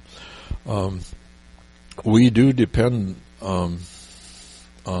coming in. We do depend on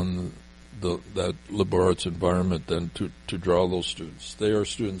that liberal arts environment then to draw those students. They are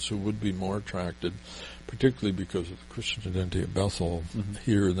students who would be more attracted, particularly because of the Christian identity at Bethel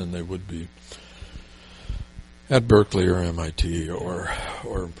here, than they would be at Berkeley or MIT or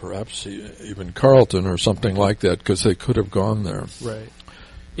perhaps even Carleton or something like that, because they could have gone there. Right.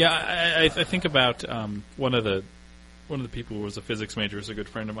 Yeah, I think about one of the people who was a physics major was a good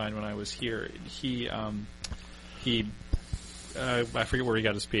friend of mine when I was here. He I forget where he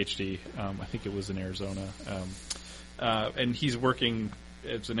got his PhD. I think it was in Arizona. And he's working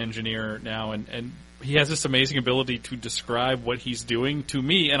as an engineer now, and he has this amazing ability to describe what he's doing to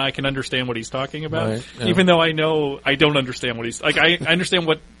me, and I can understand what he's talking about, right, yeah. Even though I know I don't understand what he's like. I understand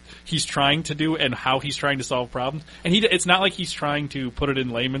what he's trying to do and how he's trying to solve problems, and it's not like he's trying to put it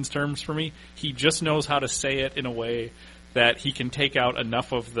in layman's terms for me. He just knows how to say it in a way that he can take out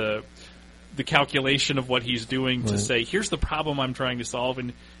enough of the calculation of what he's doing to say, here's the problem I'm trying to solve,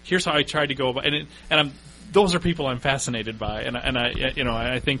 and here's how I tried to go about it. And those are people I'm fascinated by, and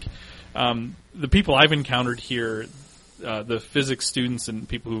I think the people I've encountered here, the physics students and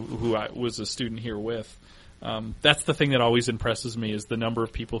people who I was a student here with, that's the thing that always impresses me, is the number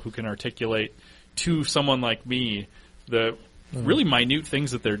of people who can articulate to someone like me the really minute things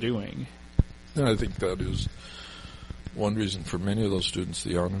that they're doing. And I think that is one reason for many of those students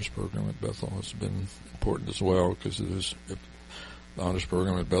the honors program at Bethel has been important as well, because the honors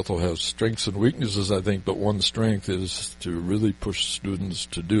program at Bethel has strengths and weaknesses, I think, but one strength is to really push students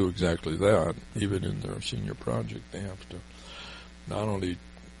to do exactly that. Even in their senior project, they have to not only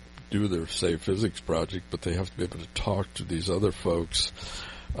do their, say, physics project, but they have to be able to talk to these other folks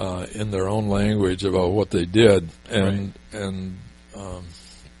in their own language about what they did. And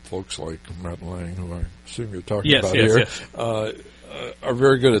folks like Matt Lang, who I assume you're talking about here, are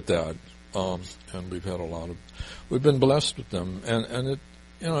very good at that. And we've been blessed with them. And it,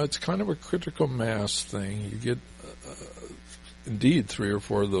 it's kind of a critical mass thing. You get, indeed, 3 or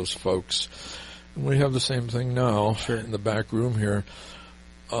 4 of those folks. And we have the same thing now in the back room here.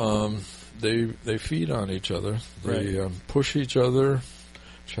 They feed on each other. They push each other,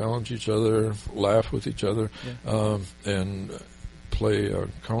 challenge each other, laugh with each other, and play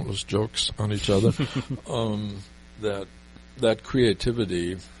countless jokes on each other. That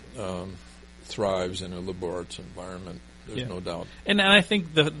creativity thrives in a liberal arts environment. There's no doubt. And I think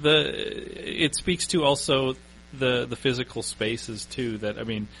it speaks to also the physical spaces too. That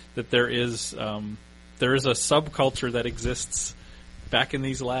there is a subculture that exists back in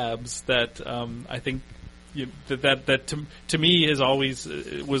these labs that I think that to me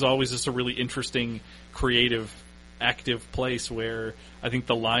was always just a really interesting, creative, active place where I think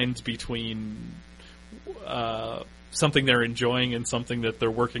the lines between something they're enjoying and something that they're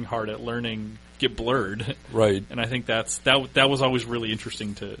working hard at learning get blurred. Right. And I think that was always really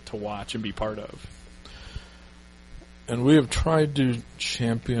interesting to watch and be part of. And we have tried to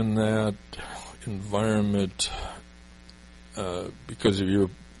champion that environment because of your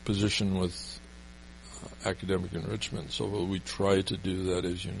position with academic enrichment. So we try to do that,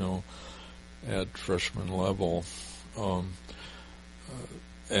 as you know, at freshman level,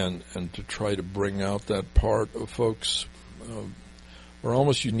 and to try to bring out that part of folks. We're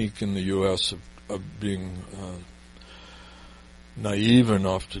almost unique in the U.S. of being naive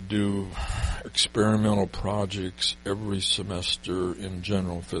enough to do experimental projects every semester in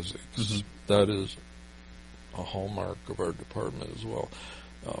general physics. Mm-hmm. That is a hallmark of our department as well,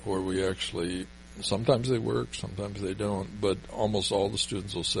 where we actually, sometimes they work, sometimes they don't, but almost all the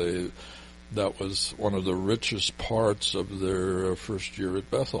students will say that was one of the richest parts of their first year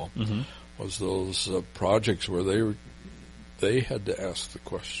at Bethel, mm-hmm. was those projects where they had to ask the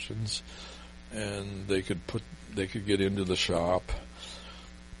questions, and they could get into the shop.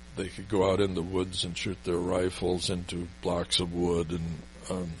 They could go out in the woods and shoot their rifles into blocks of wood,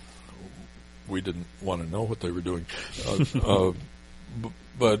 and we didn't want to know what they were doing,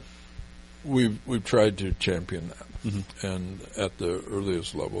 but we've tried to champion that, mm-hmm. and at the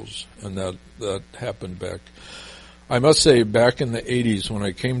earliest levels, and that happened back. I must say, back in the 80s when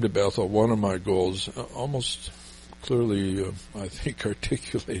I came to Bethel, one of my goals, almost clearly, I think,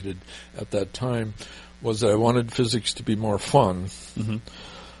 articulated at that time, was that I wanted physics to be more fun. Mm-hmm.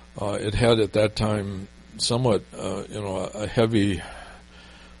 It had at that time somewhat, a heavy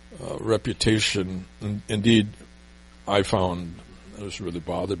reputation. Indeed, I found, this really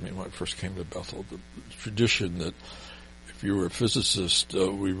bothered me when I first came to Bethel, the tradition that if you were a physicist,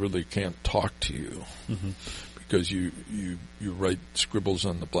 we really can't talk to you, mm-hmm. because you write scribbles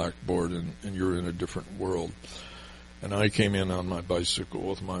on the blackboard and you're in a different world. And I came in on my bicycle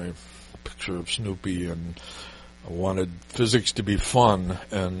with my picture of Snoopy, and I wanted physics to be fun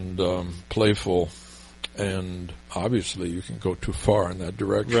and playful, and obviously you can go too far in that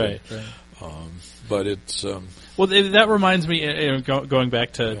direction. Right. But it's... well, that reminds me, going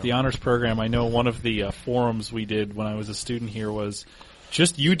back to the honors program, I know one of the forums we did when I was a student here was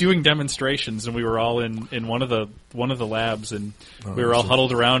just you doing demonstrations, and we were all in one of the labs, and we were all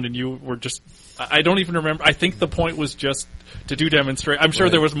huddled around, and you were just... I don't even remember. I think the point was just to do demonstrate. I'm sure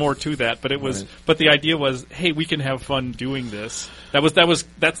there was more to that, but it was. Right. But the idea was, hey, we can have fun doing this. That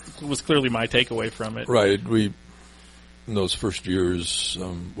was clearly my takeaway from it. Right. We, in those first years,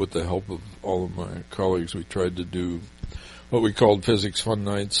 with the help of all of my colleagues, we tried to do what we called physics fun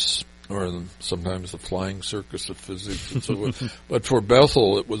nights, or sometimes the flying circus of physics, and so on. But for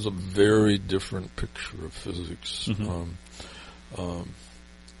Bethel, it was a very different picture of physics, mm-hmm.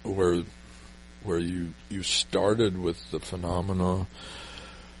 Where you started with the phenomena,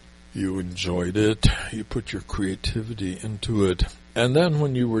 you enjoyed it, you put your creativity into it, and then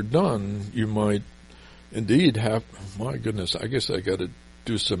when you were done, you might indeed have, my goodness, I guess I got to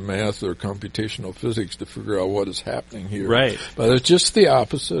do some math or computational physics to figure out what is happening here. Right. But it's just the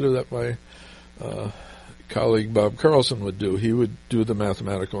opposite of that my colleague Bob Carlson would do. He would do the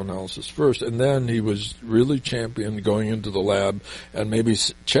mathematical analysis first, and then he was really championed going into the lab and maybe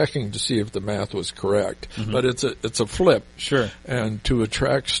checking to see if the math was correct. Mm-hmm. But it's a flip. Sure. And to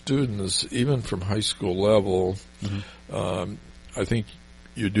attract students, even from high school level, mm-hmm. I think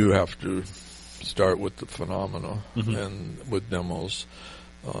you do have to start with the phenomena, mm-hmm. and with demos.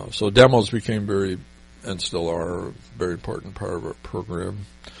 So demos became and still are a very important part of our program.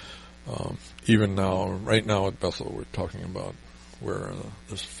 Even now, right now at Bethel, we're talking about where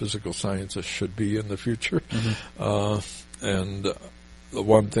the physical sciences should be in the future. Mm-hmm. And the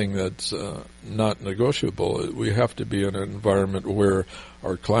one thing that's not negotiable, we have to be in an environment where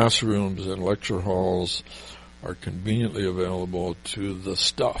our classrooms and lecture halls are conveniently available to the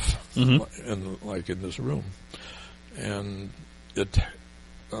stuff, mm-hmm. like in this room. And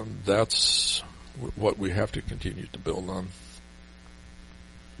that's what we have to continue to build on.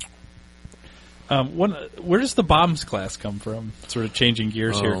 Where does the bombs class come from? Sort of changing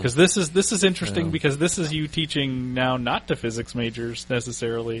gears here, because this is interesting, because this is you teaching now not to physics majors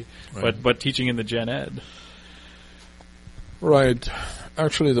necessarily, right. but teaching in the gen ed. Right.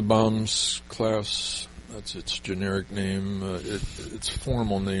 Actually, the bombs class, that's its generic name. Its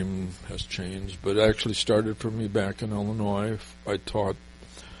formal name has changed, but it actually started for me back in Illinois. I taught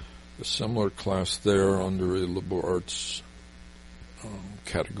a similar class there under a liberal arts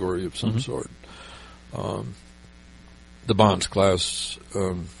category of some mm-hmm. sort. The bombs class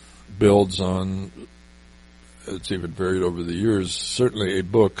builds on, it's even varied over the years, certainly a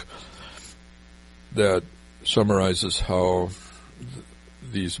book that summarizes how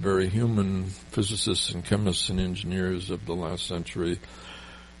these very human physicists and chemists and engineers of the last century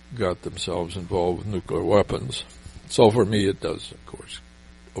got themselves involved with nuclear weapons. So for me, it does, of course,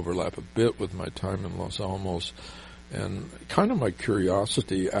 overlap a bit with my time in Los Alamos and kind of my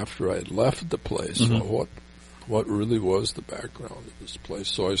curiosity after I had left the place. So what really was the background of this place?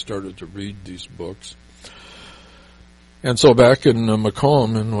 So I started to read these books. And so back in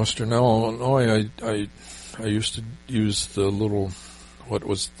Macomb in western Illinois, I used to use the little, what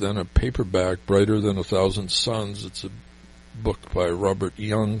was then a paperback, Brighter Than a Thousand Suns. It's a book by Robert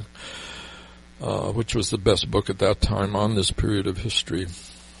Young, which was the best book at that time on this period of history.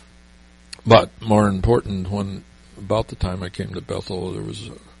 But more important, about the time I came to Bethel, there was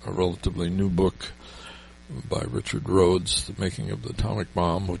a relatively new book by Richard Rhodes, The Making of the Atomic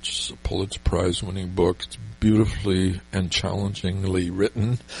Bomb, which is a Pulitzer Prize-winning book. It's beautifully and challengingly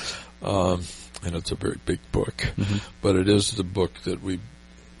written, and it's a very big book. But it is the book that we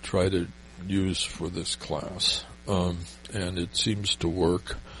try to use for this class, and it seems to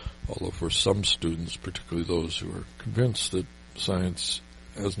work, although for some students, particularly those who are convinced that science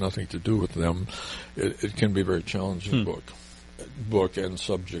has nothing to do with them, it can be a very challenging book and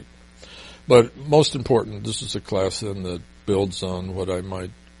subject. But most important, this is a class then that builds on what I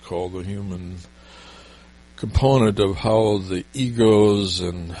might call the human component of how the egos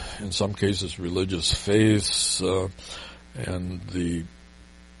and, in some cases, religious faiths and the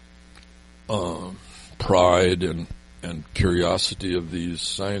pride and curiosity of these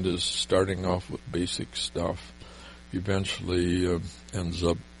scientists, starting off with basic stuff, eventually ends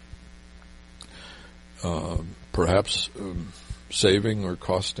up perhaps saving or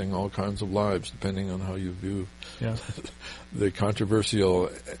costing all kinds of lives, depending on how you view the controversial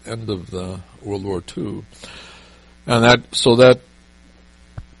end of the World War II. And that, of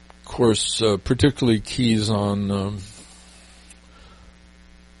course, particularly keys on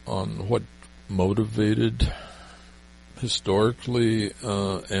what motivated historically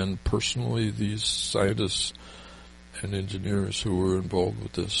and personally these scientists and engineers who were involved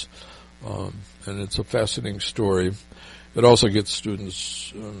with this. And it's a fascinating story. It also gets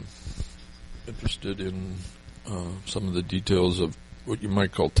students interested in some of the details of what you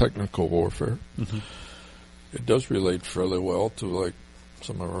might call technical warfare. It does relate fairly well to like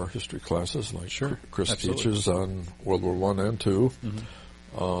some of our history classes, like Chris teaches on World War I and II,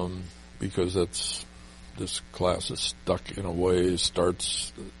 because this class is stuck in a way,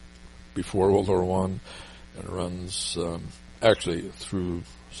 starts before World War I and runs actually through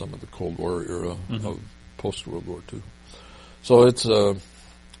some of the Cold War era of post-World War II. So it's a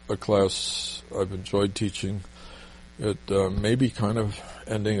class I've enjoyed teaching. It may be kind of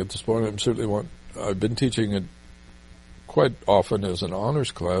ending at this point. I've been teaching it quite often as an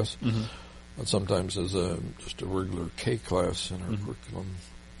honors class, and sometimes as just a regular K class in our curriculum.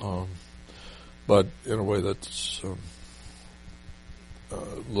 But in a way that's a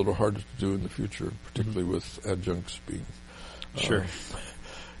little harder to do in the future, particularly with adjuncts being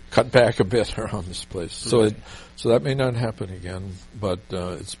cut back a bit around this place. So that may not happen again, but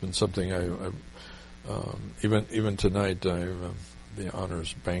it's been something I even tonight, the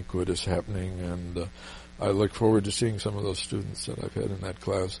honors banquet is happening, and I look forward to seeing some of those students that I've had in that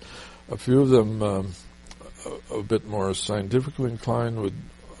class. A few of them a bit more scientifically inclined would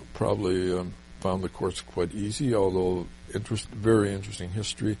probably found the course quite easy, although very interesting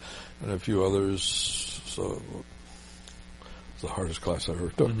history, and a few others, so the hardest class I ever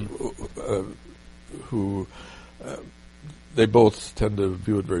took, who they both tend to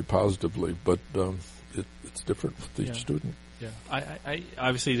view it very positively, but it's different with each student. Yeah, I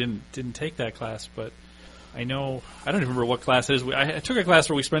obviously didn't take that class, but I know, I don't even remember what class it is. I took a class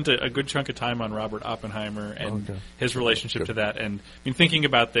where we spent a good chunk of time on Robert Oppenheimer and his relationship to that. And I mean, thinking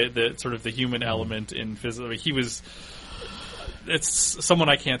about the sort of the human element in physics, it's someone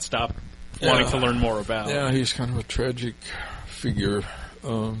I can't stop wanting to learn more about. Yeah, he's kind of a tragic figure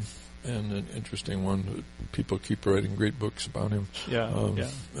and an interesting one. People keep writing great books about him.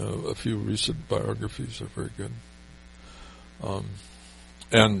 A few recent biographies are very good.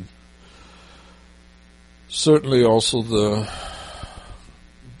 And certainly also the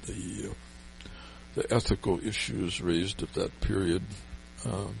ethical issues raised at that period,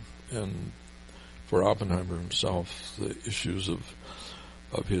 and for Oppenheimer himself, the issues of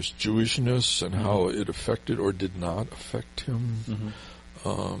his Jewishness and how it affected or did not affect him.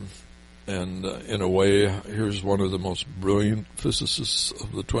 And in a way, here's one of the most brilliant physicists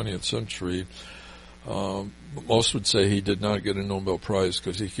of the 20th century. Most would say he did not get a Nobel Prize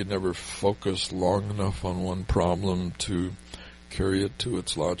because he could never focus long enough on one problem to carry it to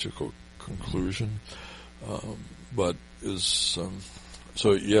its logical conclusion. but is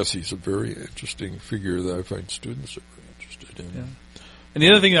so. Yes, he's a very interesting figure that I find students are very interested in. Yeah. And the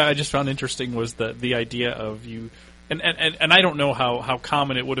other thing that I just found interesting was the idea of you, and I don't know how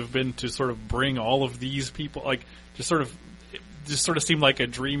common it would have been to sort of bring all of these people, like just sort of seemed like a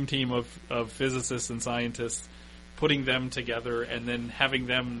dream team of physicists and scientists, putting them together and then having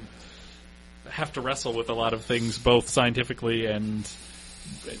them have to wrestle with a lot of things, both scientifically and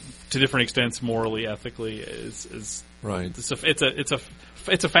to different extents morally, ethically. Is right.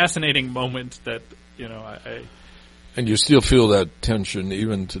 It's a fascinating moment that I and you still feel that tension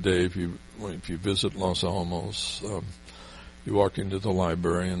even today if you visit Los Alamos. You walk into the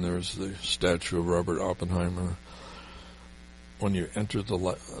library and there's the statue of Robert Oppenheimer. When you enter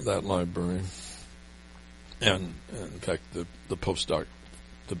that library, and in fact the postdoc,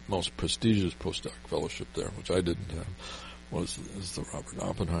 the most prestigious postdoc fellowship there, which I didn't have, is the Robert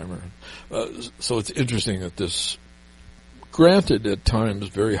Oppenheimer. So it's interesting that this, granted at times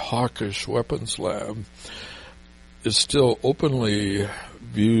very hawkish weapons lab, is still openly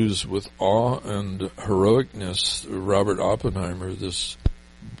views with awe and heroicness Robert Oppenheimer, this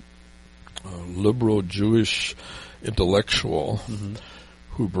liberal Jewish intellectual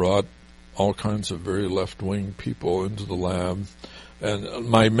who brought all kinds of very left-wing people into the lab. And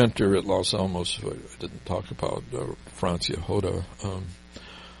my mentor at Los Alamos, who I didn't talk about, Franz Yehuda,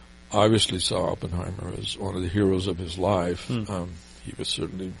 obviously saw Oppenheimer as one of the heroes of his life. He was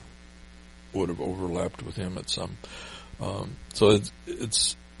certainly would have overlapped with him at some. So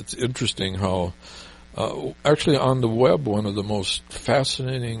it's interesting how actually on the web one of the most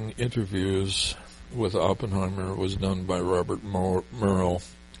fascinating interviews with Oppenheimer was done by Edward Murrow,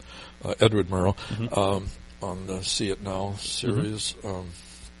 on the See It Now series,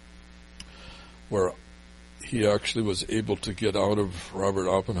 where he actually was able to get out of Robert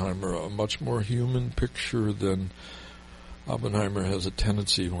Oppenheimer a much more human picture than Oppenheimer has a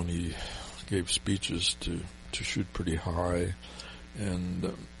tendency when he gave speeches to shoot pretty high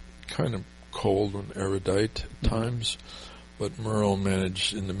and kind of cold and erudite at times. But Murrow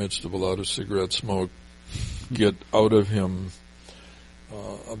managed, in the midst of a lot of cigarette smoke, get out of him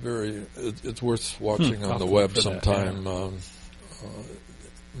it's worth watching on the web sometime.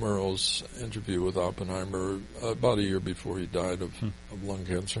 Murrow's interview with Oppenheimer about a year before he died of lung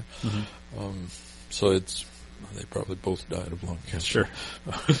cancer. So they probably both died of lung cancer. Sure.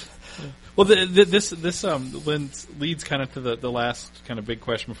 Well, this leads kind of to the last kind of big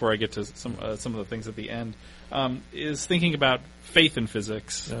question before I get to some of the things at the end. Is thinking about faith in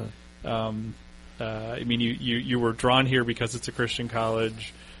physics. Yeah. I mean, you were drawn here because it's a Christian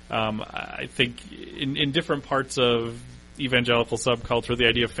college. I think in different parts of evangelical subculture, the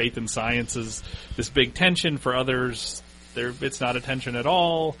idea of faith in science is this big tension. For others, it's not a tension at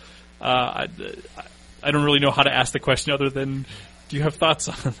all. I don't really know how to ask the question other than, do you have thoughts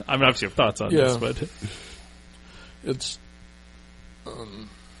on? I mean, obviously you have thoughts on this, but it's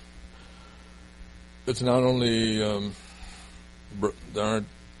not only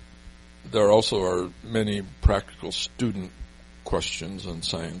there also are many practical student questions on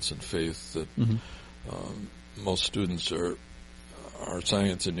science and faith that most students are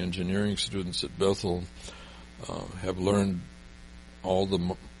science and engineering students at Bethel have learned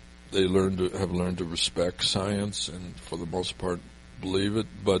have learned to respect science and for the most part believe it,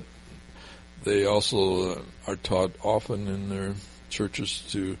 but they also are taught often in their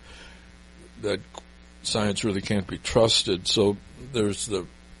churches that science really can't be trusted. So there's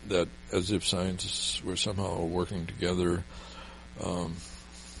that as if scientists were somehow working together,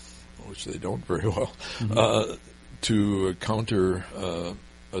 which they don't very well, to counter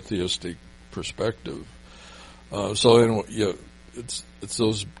a theistic perspective. It's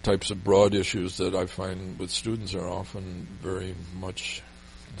those types of broad issues that I find with students are often very much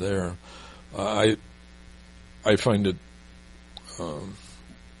there. I find it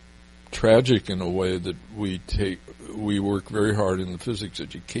tragic in a way that we work very hard in the physics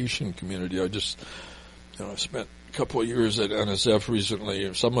education community. I spent a couple of years at NSF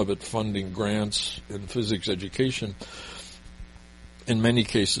recently, some of it funding grants in physics education. In many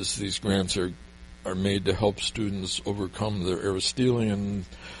cases, these grants are made to help students overcome their Aristotelian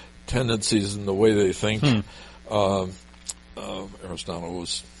tendencies in the way they think. Aristotle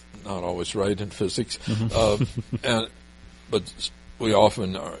was not always right in physics, but we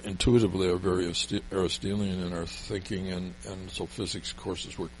often intuitively are very Aristotelian in our thinking, and so physics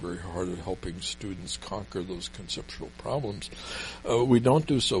courses work very hard at helping students conquer those conceptual problems. We don't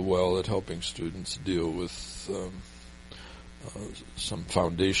do so well at helping students deal with some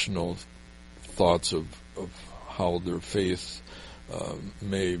foundational thoughts of how their faith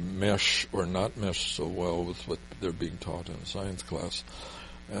may mesh or not mesh so well with what they're being taught in a science class.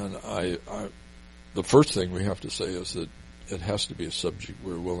 And the first thing we have to say is that it has to be a subject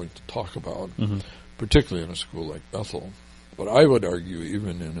we're willing to talk about, particularly in a school like Bethel. But I would argue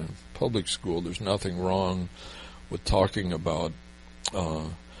even in a public school, there's nothing wrong with talking about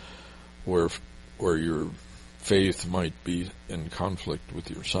where your faith might be in conflict with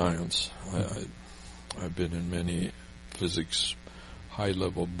your science. I've been in many physics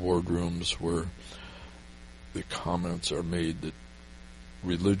high-level boardrooms where the comments are made that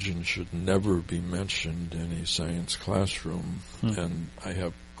religion should never be mentioned in a science classroom, and I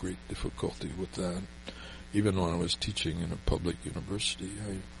have great difficulty with that. Even when I was teaching in a public university,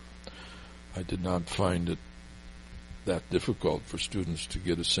 I did not find it that difficult for students to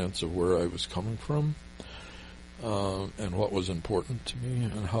get a sense of where I was coming from and what was important to me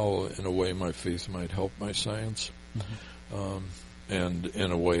and how, in a way, my faith might help my science, and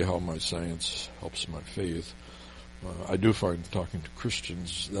in a way, how my science helps my faith. I do find talking to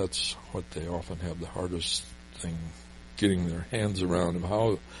Christians, that's what they often have the hardest thing, getting their hands around, of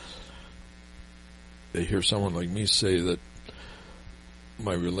how they hear someone like me say that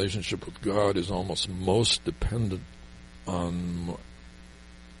my relationship with God is almost most dependent on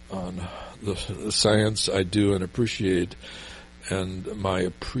the science I do and appreciate, and my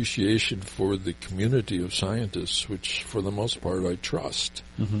appreciation for the community of scientists, which for the most part I trust.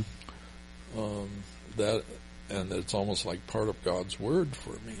 And it's almost like part of God's Word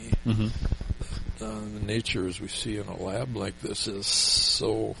for me. The nature as we see in a lab like this is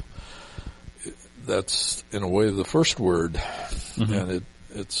so, that's in a way the first word, and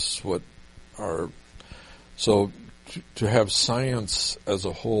it's what so to have science as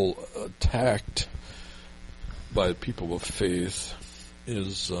a whole attacked by people of faith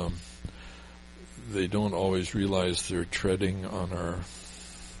is, they don't always realize they're treading on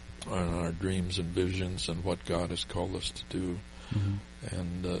our dreams and visions and what God has called us to do,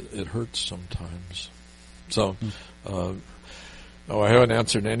 and it hurts sometimes. So, I haven't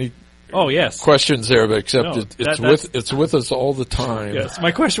answered any questions there, but except it's with us all the time. Yes,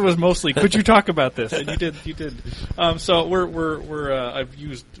 my question was mostly, could you talk about this? And you did. So we're I've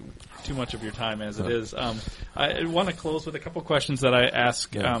used too much of your time as it is. I want to close with a couple questions that I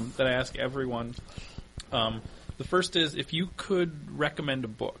ask everyone. The first is, if you could recommend a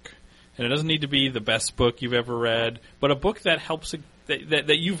book, and it doesn't need to be the best book you've ever read, but a book that helps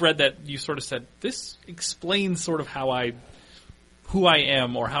that you've read that you sort of said, this explains sort of who I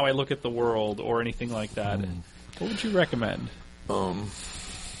am or how I look at the world or anything like that. What would you recommend?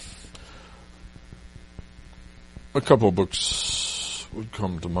 A couple of books would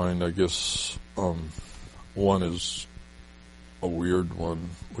come to mind, I guess. One is a weird one,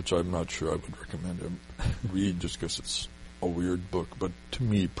 which I'm not sure I would recommend him read just because it's a weird book, but to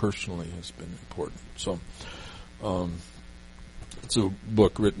me personally has been important. So it's a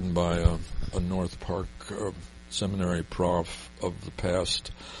book written by a North Park seminary prof of the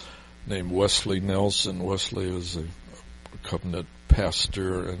past named Wesley Nelson. Wesley was a Covenant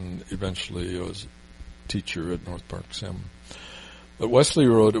pastor and eventually was a teacher at North Park Sem. But Wesley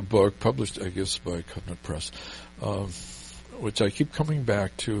wrote a book published, I guess, by Covenant Press, which I keep coming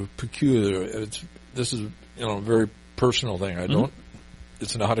back to. Peculiar. This is a very personal thing.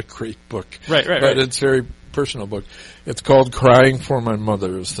 It's not a great book, right. But it's a very personal book. It's called "Crying for My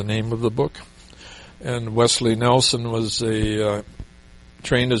Mother" is the name of the book. And Wesley Nelson was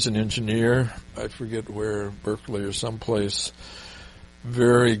trained as an engineer. I forget where, Berkeley or someplace.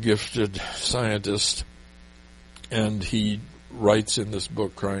 Very gifted scientist, and he writes in this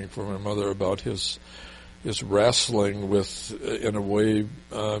book, "Crying for My Mother," about his wrestling with, in a way,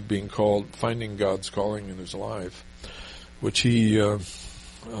 being called, finding God's calling in his life, which he was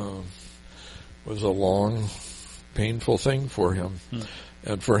a long, painful thing for him.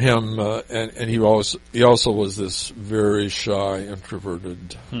 And for him, and he also was this very shy,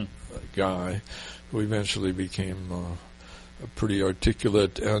 introverted guy who eventually became a pretty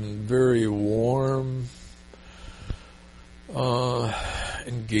articulate and very warm,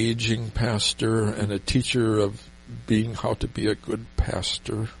 engaging pastor and a teacher of how to be a good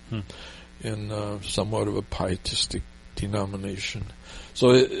pastor in somewhat of a pietistic denomination.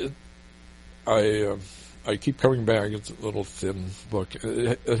 So I keep coming back. It's a little thin book.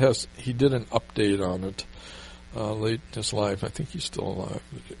 It has. He did an update on it late in his life. I think he's still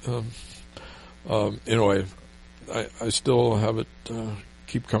alive. Anyway, I still have it.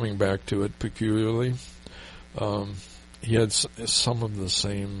 Keep coming back to it peculiarly. He had some of the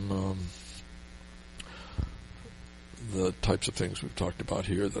same the types of things we've talked about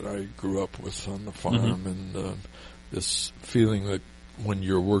here that I grew up with on the farm, and this feeling that when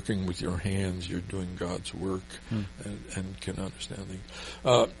you're working with your hands, you're doing God's work and can understand things.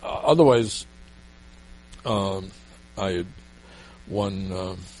 Otherwise, I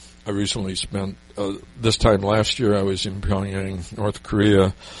recently spent, this time last year I was in Pyongyang, North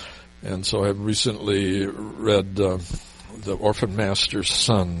Korea, and so I've recently read The Orphan Master's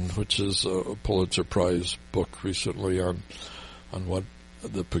Son, which is a Pulitzer Prize book recently on what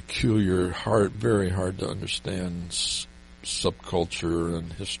the peculiar, very hard to understand subculture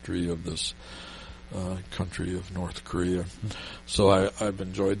and history of this country of North Korea. So I've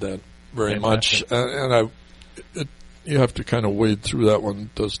enjoyed that very much, and you have to kind of wade through that one.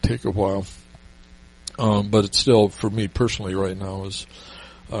 It does take a while, but it's still, for me personally right now, is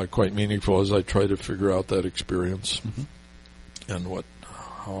quite meaningful as I try to figure out that experience and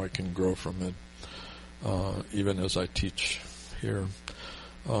how I can grow from it, even as I teach here.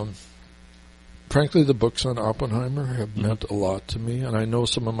 Frankly, the books on Oppenheimer have meant a lot to me, and I know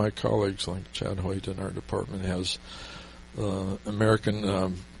some of my colleagues, like Chad Hoyt in our department, has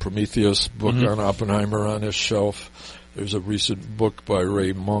American Prometheus book on Oppenheimer on his shelf. There's a recent book by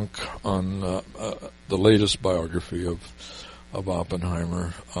Ray Monk on the latest biography of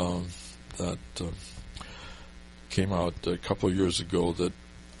Oppenheimer that came out a couple of years ago that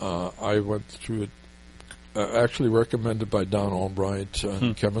I went through it, actually recommended by Don Albright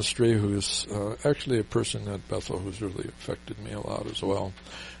in chemistry, who's actually a person at Bethel who's really affected me a lot as well,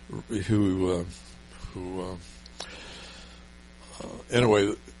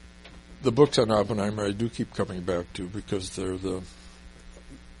 anyway, the books on Oppenheimer I do keep coming back to because they're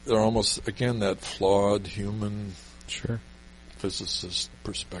almost, again, that flawed human physicist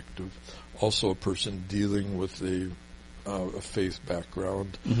perspective. Also a person dealing with a faith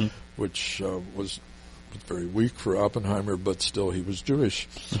background, which was very weak for Oppenheimer, but still he was Jewish,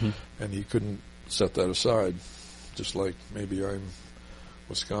 and he couldn't set that aside. Just like maybe I'm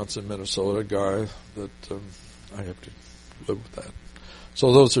Wisconsin, Minnesota guy, that I have to live with that.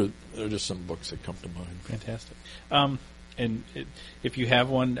 So they're just some books that come to mind. Fantastic. And if you have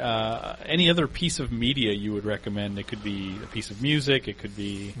one, any other piece of media you would recommend? It could be a piece of music. It could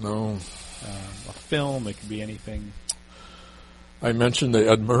be a film. It could be anything. I mentioned the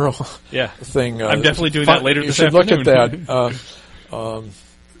Ed Murrow thing. I'm definitely doing that later this afternoon. You should look at that.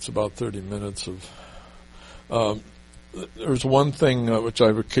 It's about 30 minutes of... there's one thing which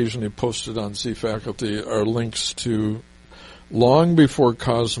I've occasionally posted on Z Faculty are links to Long Before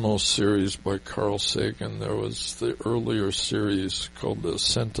Cosmos series by Carl Sagan. There was the earlier series called The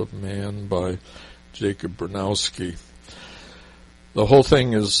Ascent of Man by Jacob Bronowski. The whole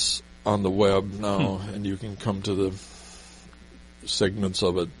thing is on the web now, and you can come to the segments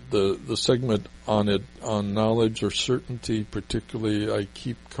of it. The segment on knowledge or certainty particularly, I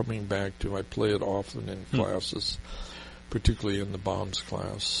keep coming back to. I play it often in classes, particularly in the Bombs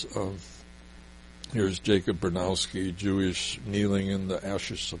class. Here's Jacob Bronowski, Jewish, kneeling in the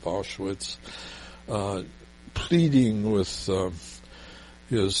ashes of Auschwitz, pleading with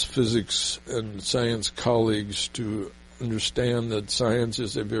his physics and science colleagues to understand that science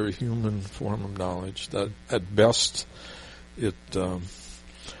is a very human form of knowledge, that at best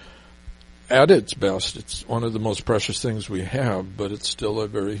at its best, it's one of the most precious things we have, but it's still a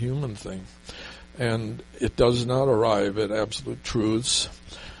very human thing. And it does not arrive at absolute truths.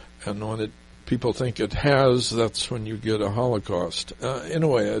 And when people think it has, that's when you get a Holocaust.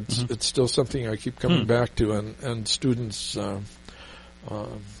 Anyway, it's still something I keep coming back to, and students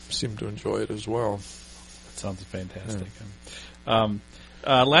seem to enjoy it as well. That sounds fantastic. Yeah.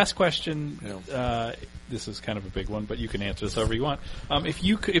 Last question. Yeah. This is kind of a big one, but you can answer this however you want. If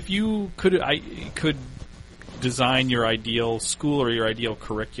you could design your ideal school or your ideal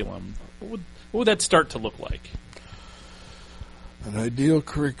curriculum, what would that start to look like? An ideal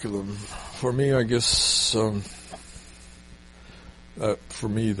curriculum for me, I guess. For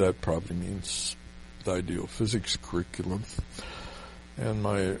me, that probably means the ideal physics curriculum. And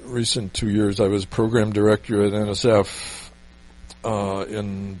my recent 2 years, I was program director at NSF.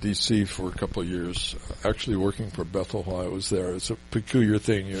 In D.C. for a couple of years, actually working for Bethel while I was there. It's a peculiar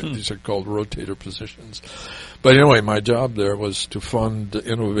thing. These are called rotator positions. But anyway, my job there was to fund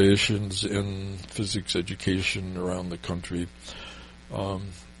innovations in physics education around the country.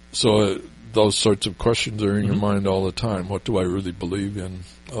 So those sorts of questions are in your mind all the time. What do I really believe in?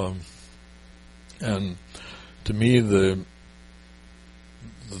 And to me, the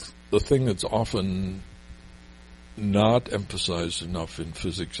thing that's often not emphasized enough in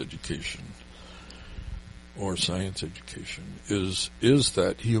physics education or science education is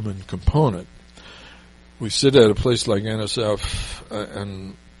that human component. We sit at a place like NSF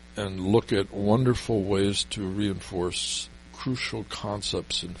and and look at wonderful ways to reinforce crucial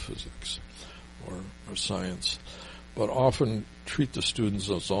concepts in physics or science, but often treat the students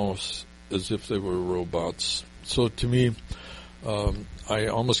as if they were robots. So to me, I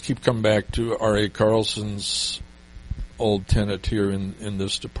almost keep coming back to R.A. Carlson's old tenet here in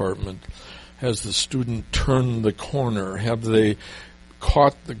this department. Has the student turned the corner? Have they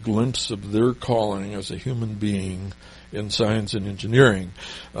caught the glimpse of their calling as a human being in science and engineering?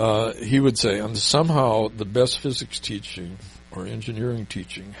 He would say, and somehow the best physics teaching or engineering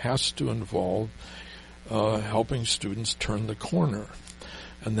teaching has to involve helping students turn the corner.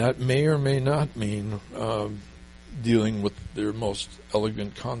 And that may or may not mean dealing with their most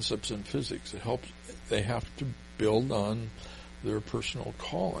elegant concepts in physics. They have to build on their personal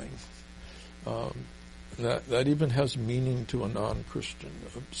calling. That even has meaning to a non-Christian.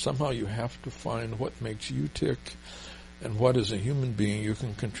 Somehow you have to find what makes you tick and what as a human being you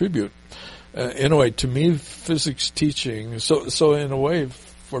can contribute. In a way, to me, physics teaching, so in a way,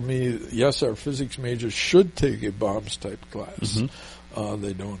 for me, yes, our physics majors should take a BOMS type class. Mm-hmm.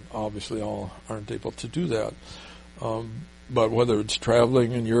 They obviously all aren't able to do that. But whether it's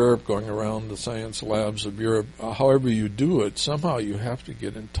traveling in Europe, going around the science labs of Europe, however you do it, somehow you have to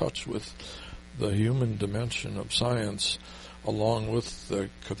get in touch with the human dimension of science along with the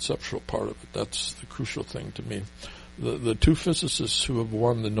conceptual part of it. That's the crucial thing to me. The two physicists who have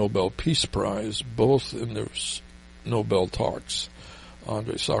won the Nobel Peace Prize, both in their Nobel talks,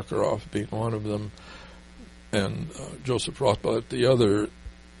 Andrei Sakharov being one of them and Joseph Rothbard the other,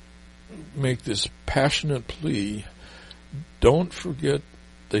 make this passionate plea: don't forget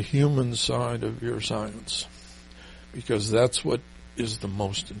the human side of your science, because that's what is the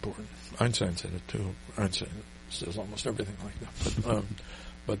most important. Einstein said it too. Einstein says almost everything like that.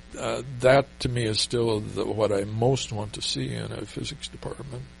 But that to me is still what I most want to see in a physics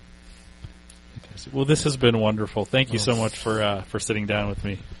department. Well, this has been wonderful. Thank you so much for sitting down with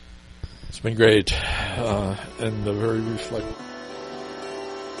me. It's been great and very reflective.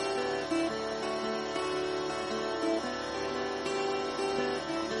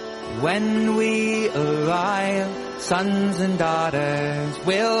 When we arrive, sons and daughters,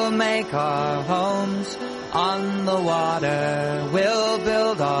 we'll make our homes on the water. We'll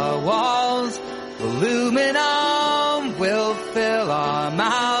build our walls, aluminum, we'll fill our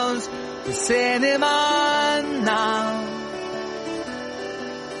mouths, the cinema